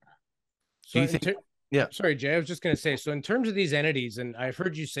real. So do you think, yeah. Sorry, Jay, I was just going to say, so in terms of these entities, and I've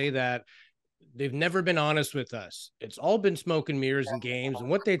heard you say that they've never been honest with us. It's all been smoke and mirrors and games, and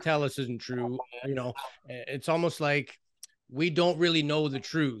what they tell us isn't true. It's almost like we don't really know the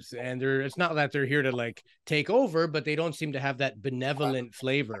truth, and it's not that they're here to like take over, but they don't seem to have that benevolent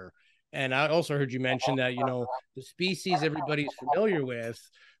flavor. And I also heard you mention that, the species everybody's familiar with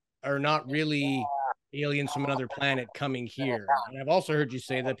are not really aliens from another planet coming here. And I've also heard you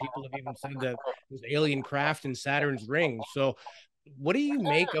say that people have even said that there's alien craft in Saturn's rings. So what do you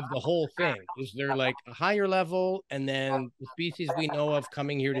make of the whole thing? Is there like a higher level, and then the species we know of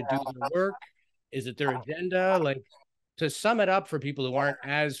coming here to do their work? Is it their agenda? Like, to sum it up for people who aren't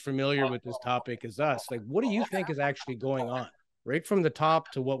as familiar with this topic as us, like, what do you think is actually going on right from the top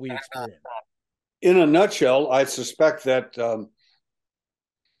to what we experience? In a nutshell, I suspect that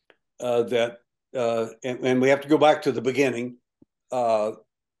and we have to go back to the beginning. Uh,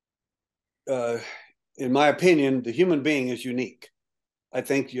 in my opinion, the human being is unique. I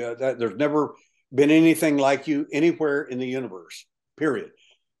think that there's never been anything like you anywhere in the universe, period.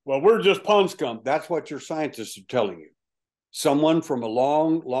 Well, we're just pond scum. That's what your scientists are telling you. Someone from a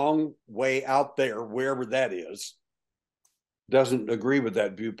long, long way out there, wherever that is, doesn't agree with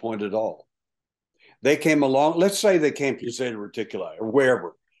that viewpoint at all. They came along, let's say they came to Zeta Reticuli or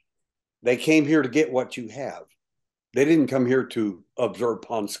wherever. They came here to get what you have. They didn't come here to observe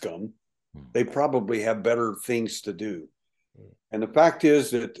pond scum. They probably have better things to do. And the fact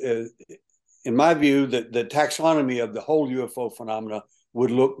is that, in my view, that the taxonomy of the whole UFO phenomena would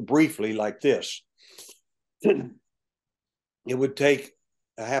look briefly like this. It would take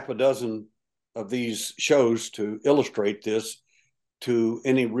a half a dozen of these shows to illustrate this to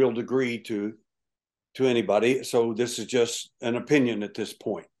any real degree to anybody. So this is just an opinion at this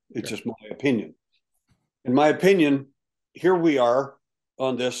point. It's just my opinion. In my opinion, here we are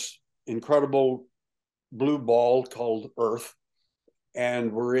on this incredible blue ball called Earth,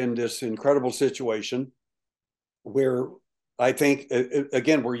 and we're in this incredible situation where I think,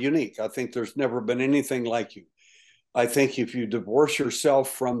 again, we're unique. I think there's never been anything like you. I think if you divorce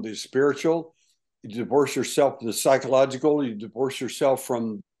yourself from the spiritual, you divorce yourself from the psychological, you divorce yourself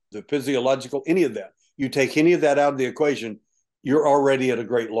from the physiological, any of that, you take any of that out of the equation, you're already at a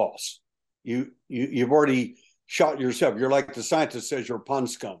great loss. You've already shot yourself. You're like the scientist says you're pond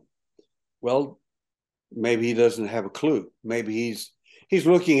scum. Well, maybe he doesn't have a clue. Maybe he's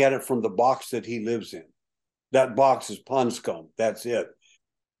looking at it from the box that he lives in. That box is pond scum. That's it.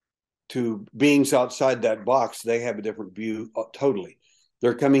 To beings outside that box, they have a different view totally.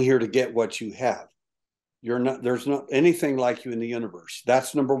 They're coming here to get what you have. There's not anything like you in the universe.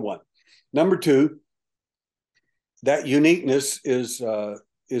 That's number one. Number two, that uniqueness is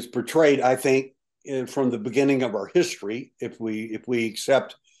portrayed, I think, from the beginning of our history. If we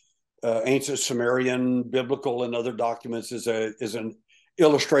accept ancient Sumerian, biblical, and other documents as an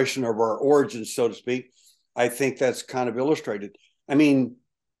illustration of our origins, so to speak, I think that's kind of illustrated. I mean,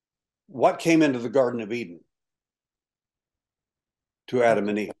 what came into the Garden of Eden to Adam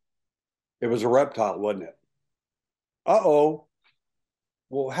and Eve? It was a reptile, wasn't it? Uh-oh.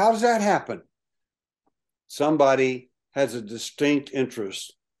 Well, how does that happen? Somebody has a distinct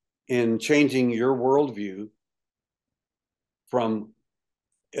interest in changing your worldview from,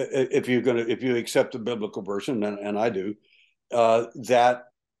 if you accept the biblical version, and I do, that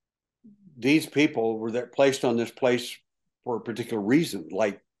these people were placed on this place for a particular reason,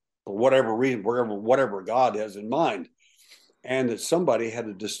 like for whatever reason, whatever God has in mind, and that somebody had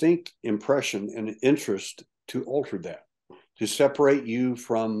a distinct impression and interest to alter that, to separate you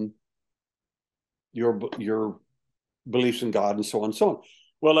from your beliefs in God and so on and so on.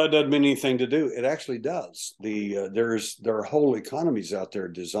 Well, that doesn't mean anything to do. It actually does. There are whole economies out there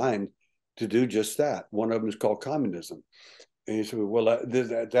designed to do just that. One of them is called communism. And you say, well,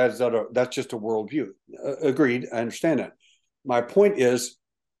 that's just a worldview. Agreed. I understand that. My point is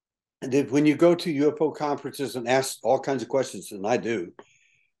that when you go to UFO conferences and ask all kinds of questions, and I do,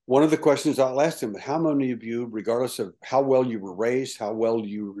 one of the questions I'll ask them: how many of you, regardless of how well you were raised, how well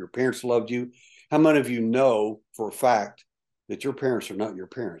your parents loved you, how many of you know for a fact that your parents are not your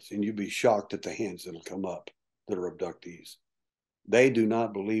parents? And you'd be shocked at the hands that'll come up that are abductees. They do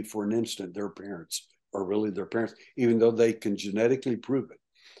not believe for an instant their parents are really their parents, even though they can genetically prove it.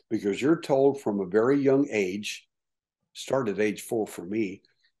 Because you're told from a very young age, started at age 4 for me,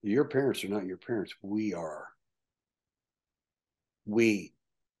 your parents are not your parents. We are. We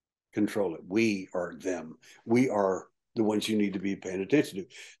control it. We are them. We are the ones you need to be paying attention to.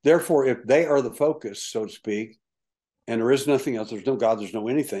 Therefore, if they are the focus, so to speak, and there is nothing else, there's no God, there's no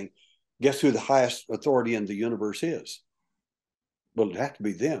anything, guess who the highest authority in the universe is? Well, it'd have to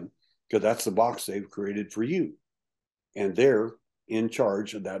be them, because that's the box they've created for you. And they're in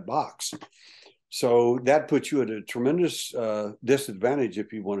charge of that box. So that puts you at a tremendous disadvantage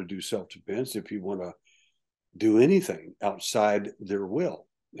if you want to do self-defense, if you want to do anything outside their will.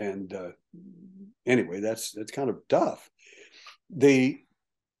 And anyway, that's kind of tough. The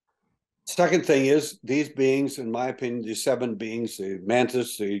second thing is, these beings, in my opinion, the 7 beings, the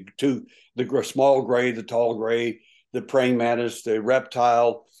mantis, the small gray, the tall gray, the praying mantis, the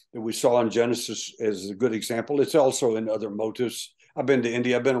reptile that we saw in Genesis as a good example. It's also in other motifs. I've been to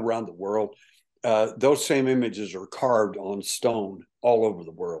India. I've been around the world. Those same images are carved on stone all over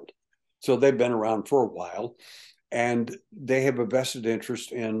the world. So they've been around for a while, and they have a vested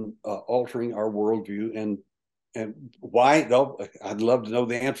interest in altering our worldview. And why, though? I'd love to know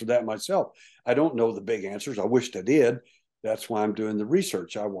the answer to that myself. I don't know the big answers. I wished I did, That's why I'm doing the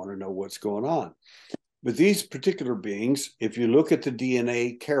research. I want to know what's going on. But these particular beings, if you look at the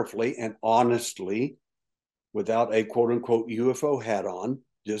DNA carefully and honestly, without a quote unquote UFO hat on,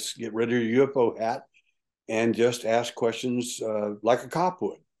 just get rid of your UFO hat and just ask questions like a cop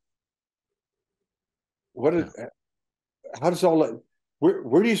would. What? Is, Yeah. How does all that?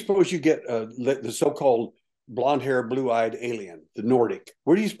 Where do you suppose you get the so-called blonde-haired, blue-eyed alien, the Nordic?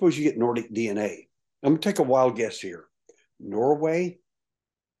 Where do you suppose you get Nordic DNA? I'm gonna take a wild guess here. Norway?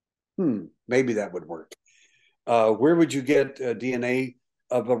 Maybe that would work. Where would you get DNA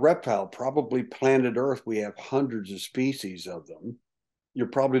of a reptile? Probably planet Earth. We have hundreds of species of them. You're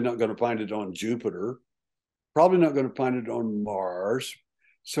probably not going to find it on Jupiter. Probably not going to find it on Mars.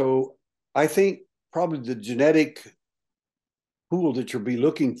 So I think probably the genetic pool that you'll be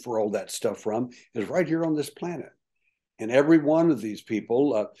looking for all that stuff from is right here on this planet. And every one of these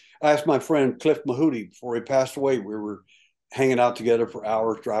people, I asked my friend Cliff Mahooty before he passed away. We were hanging out together for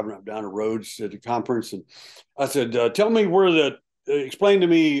hours, driving up down the roads at the conference. And I said, tell me explain to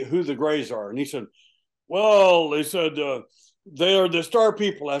me who the Greys are. And he said, well, they said, they are the star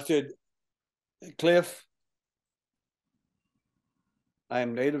people. I said, Cliff, I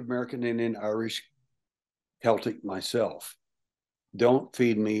am Native American, Indian, Irish, Celtic myself. Don't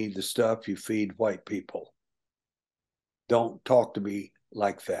feed me the stuff you feed white people. Don't talk to me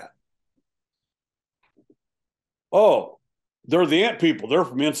like that. Oh, they're the ant people. They're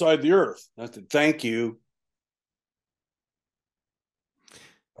from inside the earth. I said, thank you.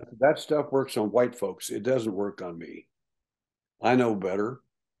 That stuff works on white folks. It doesn't work on me. I know better.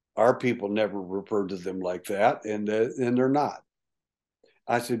 Our people never referred to them like that, and they're not.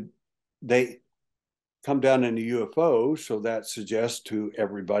 I said, they come down in a UFO, so that suggests to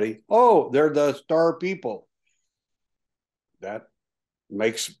everybody, oh, they're the star people. That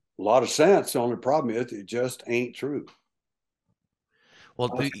makes a lot of sense. The only problem is it just ain't true. Well,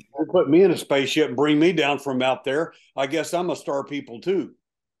 Put me in a spaceship and bring me down from out there. I guess I'm a star people too.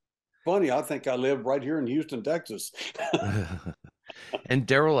 Funny, I think I live right here in Houston, Texas. and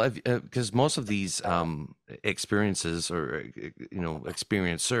Derrel, because most of these experiences or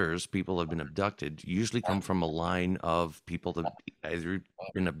experiencers, people have been abducted, usually come from a line of people that either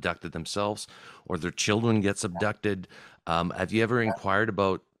been abducted themselves or their children gets abducted. Have you ever inquired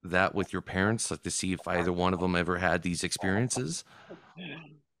about that with your parents, like to see if either one of them ever had these experiences?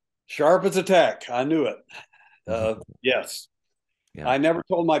 Sharp as a tack. I knew it. Yes. Yeah. I never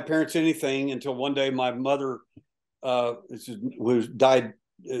told my parents anything until one day my mother, who died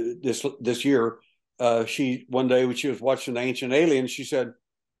this year, one day when she was watching Ancient Aliens, she said,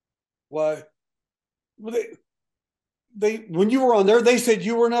 "Why? Well, they when you were on there, they said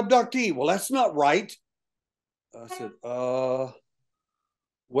you were an abductee. Well, that's not right." I said,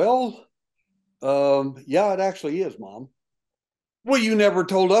 well, yeah, it actually is, Mom." "Well, you never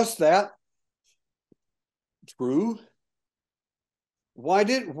told us that." "True. Why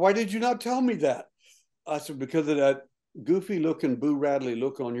did you not tell me that?" I said, "Because of that goofy looking Boo Radley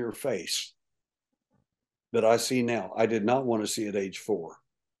look on your face that I see now. I did not want to see at age 4.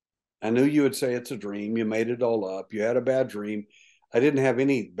 I knew you would say it's a dream. You made it all up. You had a bad dream. I didn't have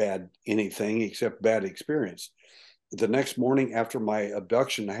anything except bad experience." The next morning after my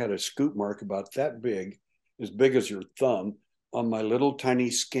abduction, I had a scoop mark about that big, as big as your thumb, on my little tiny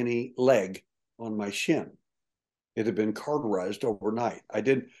skinny leg on my shin. It had been cauterized overnight.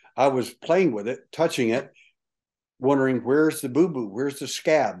 I was playing with it, touching it, wondering, where's the boo-boo? Where's the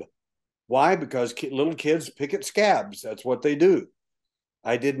scab? Why? Because little kids pick at scabs. That's what they do.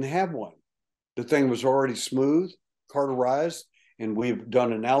 I didn't have one. The thing was already smooth, cauterized, and we've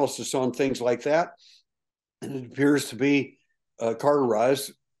done analysis on things like that. And it appears to be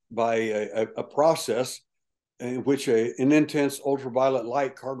cauterized by a process in which an intense ultraviolet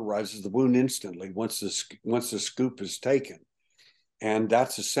light cauterizes the wound instantly once the scoop is taken. And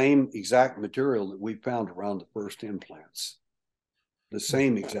that's the same exact material that we found around the first implants. The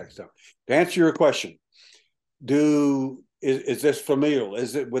same exact stuff. To answer your question, is this familial?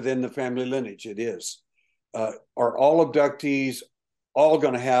 Is it within the family lineage? It is. Are all abductees all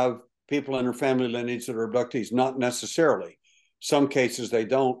going to have people in their family lineage that are abductees? Not necessarily. Some cases they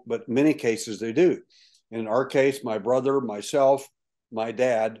don't, but many cases they do. In our case, my brother, myself, my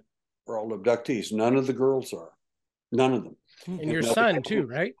dad are all abductees. None of the girls are. None of them. And your son too,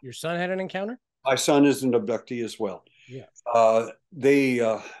 right? Your son had an encounter? My son is an abductee as well. Yeah.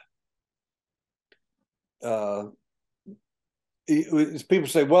 People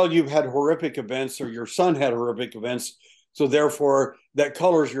say, well, you've had horrific events, or your son had horrific events, so therefore that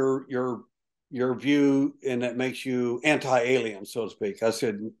colors your view, and that makes you anti-alien, so to speak. I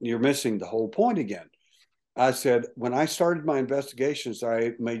said, you're missing the whole point again. I said, when I started my investigations,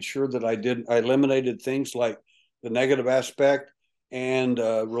 I made sure that I eliminated things like the negative aspect and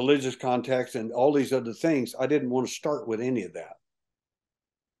religious context and all these other things. I didn't want to start with any of that.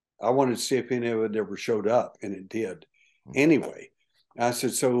 I wanted to see if any of it ever showed up, and it did. Anyway, I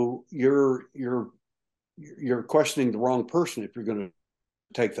said, so you're questioning the wrong person if you're going to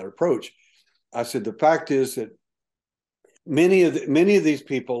take that approach. I said, the fact is that many of these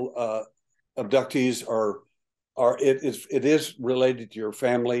people, abductees, it is related to your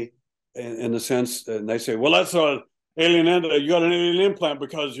family in the sense, and they say, well, that's an alien. You got an alien implant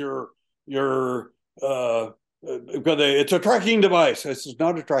because it's a tracking device. This is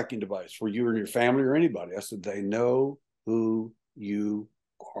not a tracking device for you or your family or anybody. I said, they know who you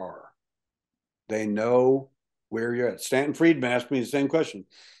are. They know where you're at. Stanton Friedman asked me the same question.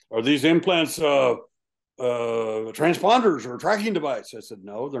 Are these implants transponders or a tracking device? I said,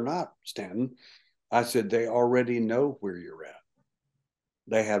 no, they're not, Stanton. I said, they already know where you're at.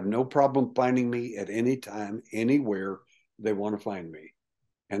 They have no problem finding me at any time, anywhere they want to find me.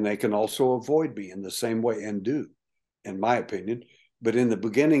 And they can also avoid me in the same way, and do, in my opinion. But in the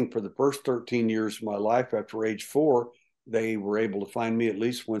beginning, for the first 13 years of my life after age 4, they were able to find me at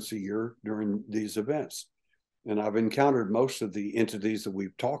least once a year during these events. And I've encountered most of the entities that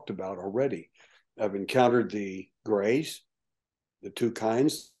we've talked about already. I've encountered the grays, the 2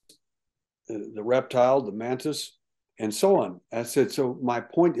 kinds, the reptile, the mantis, and so on. I said, so my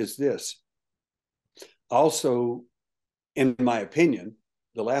point is this. Also, in my opinion,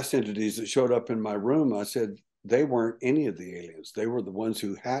 the last entities that showed up in my room, I said, they weren't any of the aliens. They were the ones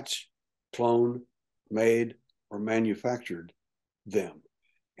who hatched, cloned, made, or manufactured them.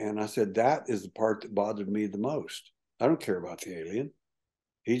 And I said, that is the part that bothered me the most. I don't care about the alien.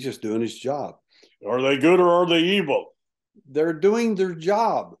 He's just doing his job. Are they good or are they evil? They're doing their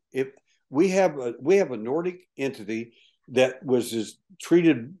job. If we have a Nordic entity that was as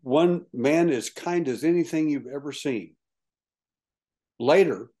treated one man as kind as anything you've ever seen.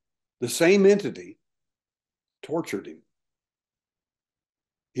 Later, the same entity tortured him.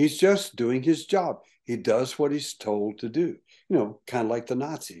 He's just doing his job. He does what he's told to do. Kind of like the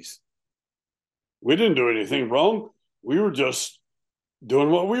Nazis. We didn't do anything wrong. We were just doing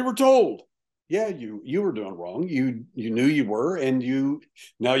what we were told. Yeah, you were doing wrong. You knew you were, and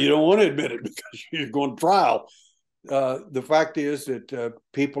now you don't want to admit it because you're going to trial. The fact is that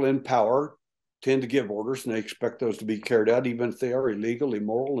people in power tend to give orders, and they expect those to be carried out, even if they are illegal,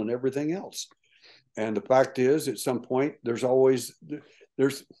 immoral, and everything else. And the fact is, at some point, there's an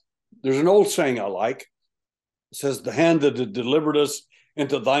old saying I like. It says, "The hand that had delivered us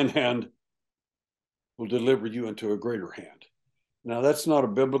into thine hand will deliver you into a greater hand." Now, that's not a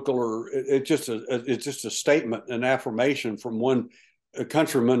biblical, or it's just a statement, an affirmation from one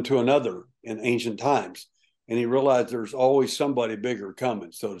countryman to another in ancient times. And he realized there's always somebody bigger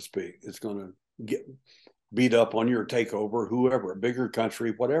coming, so to speak. It's going to get beat up on your takeover, whoever, a bigger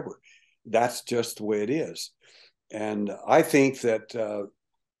country, whatever. That's just the way it is. And I think that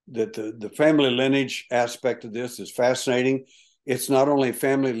the family lineage aspect of this is fascinating. It's not only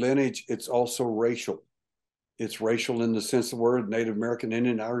family lineage, it's also racial. It's racial in the sense of the word, Native American,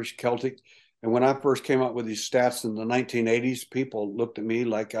 Indian, Irish, Celtic. And when I first came up with these stats in the 1980s, people looked at me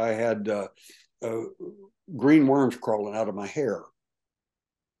like I had green worms crawling out of my hair.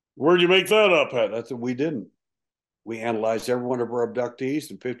 Where'd you make that up at? I said, we didn't. We analyzed every one of our abductees,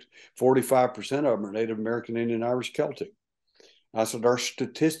 and 45% of them are Native American, Indian, Irish, Celtic. I said, our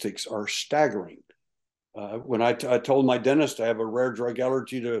statistics are staggering. When I told my dentist I have a rare drug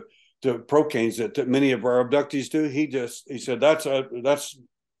allergy to procaines that many of our abductees do, he said, that's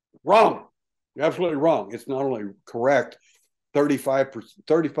wrong. You're absolutely wrong. It's not only correct, 1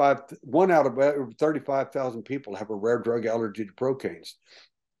 out of 35,000 people have a rare drug allergy to procaines.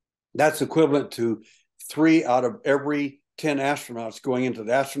 That's equivalent to 3 out of every 10 astronauts going into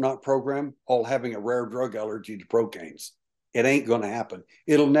the astronaut program all having a rare drug allergy to procaines. It ain't going to happen.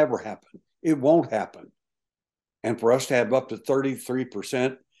 It'll never happen. It won't happen. And for us to have up to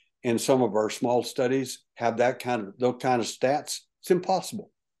 33% in some of our small studies have those kind of stats, it's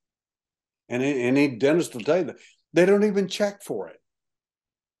impossible. And any dentist will tell you that they don't even check for it.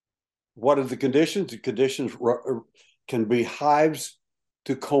 What are the conditions? The conditions can be hives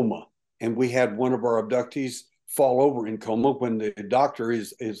to coma. And we had one of our abductees fall over in coma when the doctor he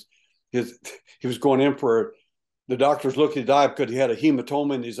was going in for, the doctor's looking at his eye because he had a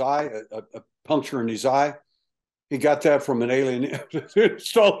hematoma in his eye, a puncture in his eye. He got that from an alien,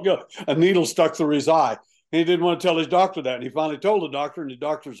 a needle stuck through his eye. And he didn't want to tell his doctor that. And he finally told the doctor, and the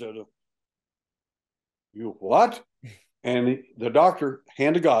doctor said, "You what?" And the doctor,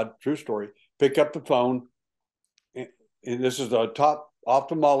 hand to God, true story, picked up the phone, and this is a top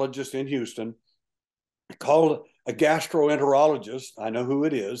ophthalmologist in Houston, called a gastroenterologist. I know who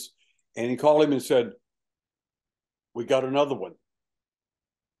it is. And he called him and said, "We got another one."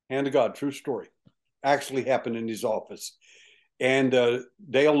 Hand to God, true story. Actually happened in his office. And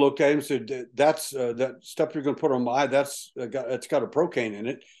Dale looked at him and said, "That's that stuff you're going to put on my eye. It's got a procaine in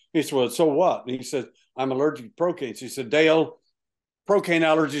it." He said, "Well, so what?" And he said, "I'm allergic to procaine." So he said, "Dale, procaine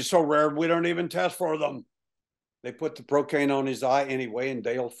allergy is so rare, we don't even test for them." They put the procaine on his eye anyway, and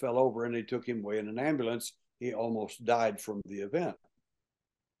Dale fell over, and they took him away in an ambulance. He almost died from the event.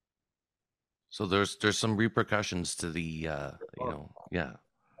 So there's some repercussions to the yeah.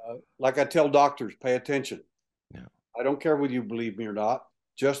 Like I tell doctors, pay attention. Yeah. I don't care whether you believe me or not.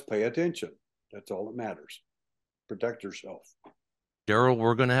 Just pay attention. That's all that matters. Protect yourself. Derrel,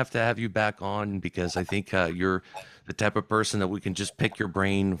 we're going to have you back on because I think you're the type of person that we can just pick your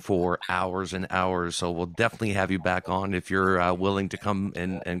brain for hours and hours. So we'll definitely have you back on if you're willing to come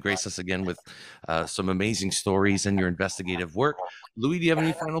and grace us again with some amazing stories and your investigative work. Louis, do you have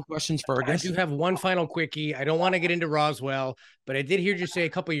any final questions for our I guests? do have one final quickie. I don't want to get into Roswell, but I did hear you say a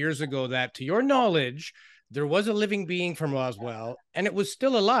couple of years ago that, to your knowledge, there was a living being from Roswell, and it was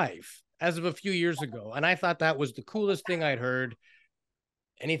still alive as of a few years ago. And I thought that was the coolest thing I'd heard.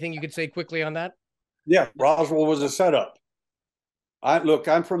 Anything you could say quickly on that? Yeah, Roswell was a setup.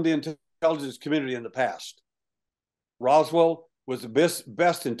 I'm from the intelligence community in the past. Roswell was the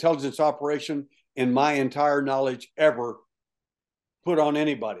best intelligence operation in my entire knowledge ever put on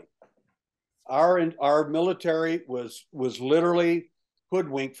anybody. Our military was literally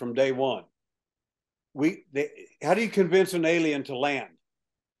hoodwinked from day one. How do you convince an alien to land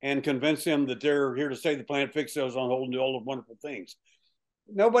and convince them that they're here to save the planet, fix those on hold, and do all the wonderful things?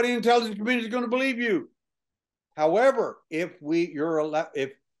 Nobody in the intelligence community is going to believe you. However, if we're allowed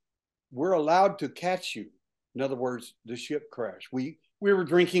to catch you, in other words, the ship crash. We were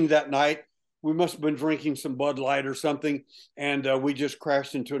drinking that night. We must have been drinking some Bud Light or something, and we just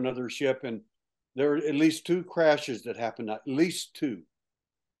crashed into another ship. And there are at least 2 crashes that happened, at least 2.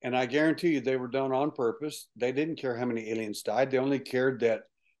 And I guarantee you they were done on purpose. They didn't care how many aliens died. They only cared that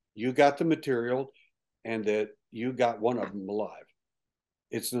you got the material and that you got one of them alive.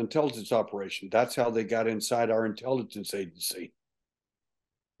 It's an intelligence operation. That's how they got inside our intelligence agency.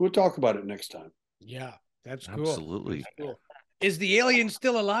 We'll talk about it next time. Yeah, that's cool. Absolutely. That's cool. Is the alien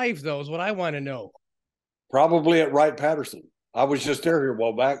still alive, though, is what I want to know. Probably at Wright-Patterson. I was just there here a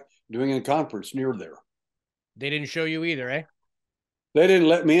while back doing a conference near there. They didn't show you either, eh? They didn't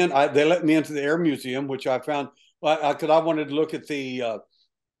let me in. They let me into the Air Museum, which I found because I wanted to look at the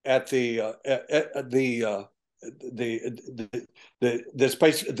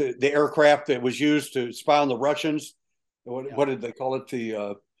space, the aircraft that was used to spy on the Russians. What did they call it?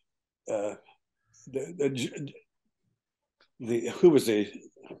 Who was the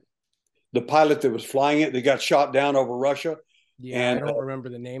pilot that was flying it? They got shot down over Russia. Yeah, and I don't remember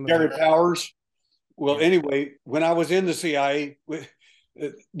the name Gary of it. Powers. Well, anyway, when I was in the CIA,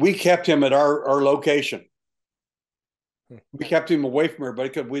 we kept him at our location. We kept him away from everybody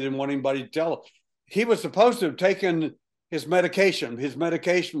because we didn't want anybody to tell. He was supposed to have taken his medication. His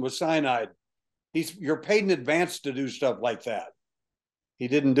medication was cyanide. You're paid in advance to do stuff like that. He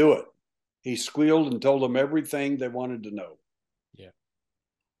didn't do it. He squealed and told them everything they wanted to know. Yeah.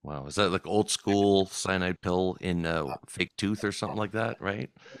 Wow. Is that like old school cyanide pill in a fake tooth or something like that, right?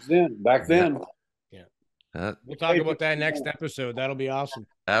 Back then. Yeah. We'll talk about that next episode. That'll be awesome.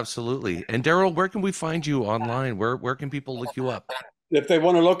 Absolutely. And Derrel, where can we find you online? Where can people look you up? If they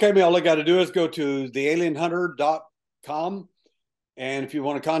want to locate me, all they got to do is go to thealienhunter.com. And if you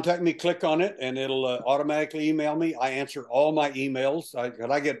want to contact me, click on it and it'll automatically email me. I answer all my emails.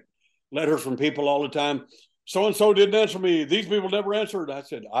 I get letters from people all the time. So-and-so didn't answer me. These people never answered. I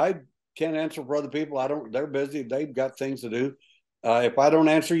said, I can't answer for other people. They're busy. They've got things to do. If I don't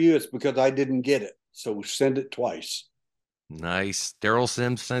answer you, it's because I didn't get it. So send it twice. Nice. Derrel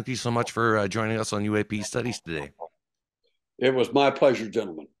Sims, thank you so much for joining us on UAP Studies today. It was my pleasure,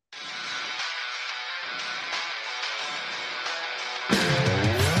 gentlemen.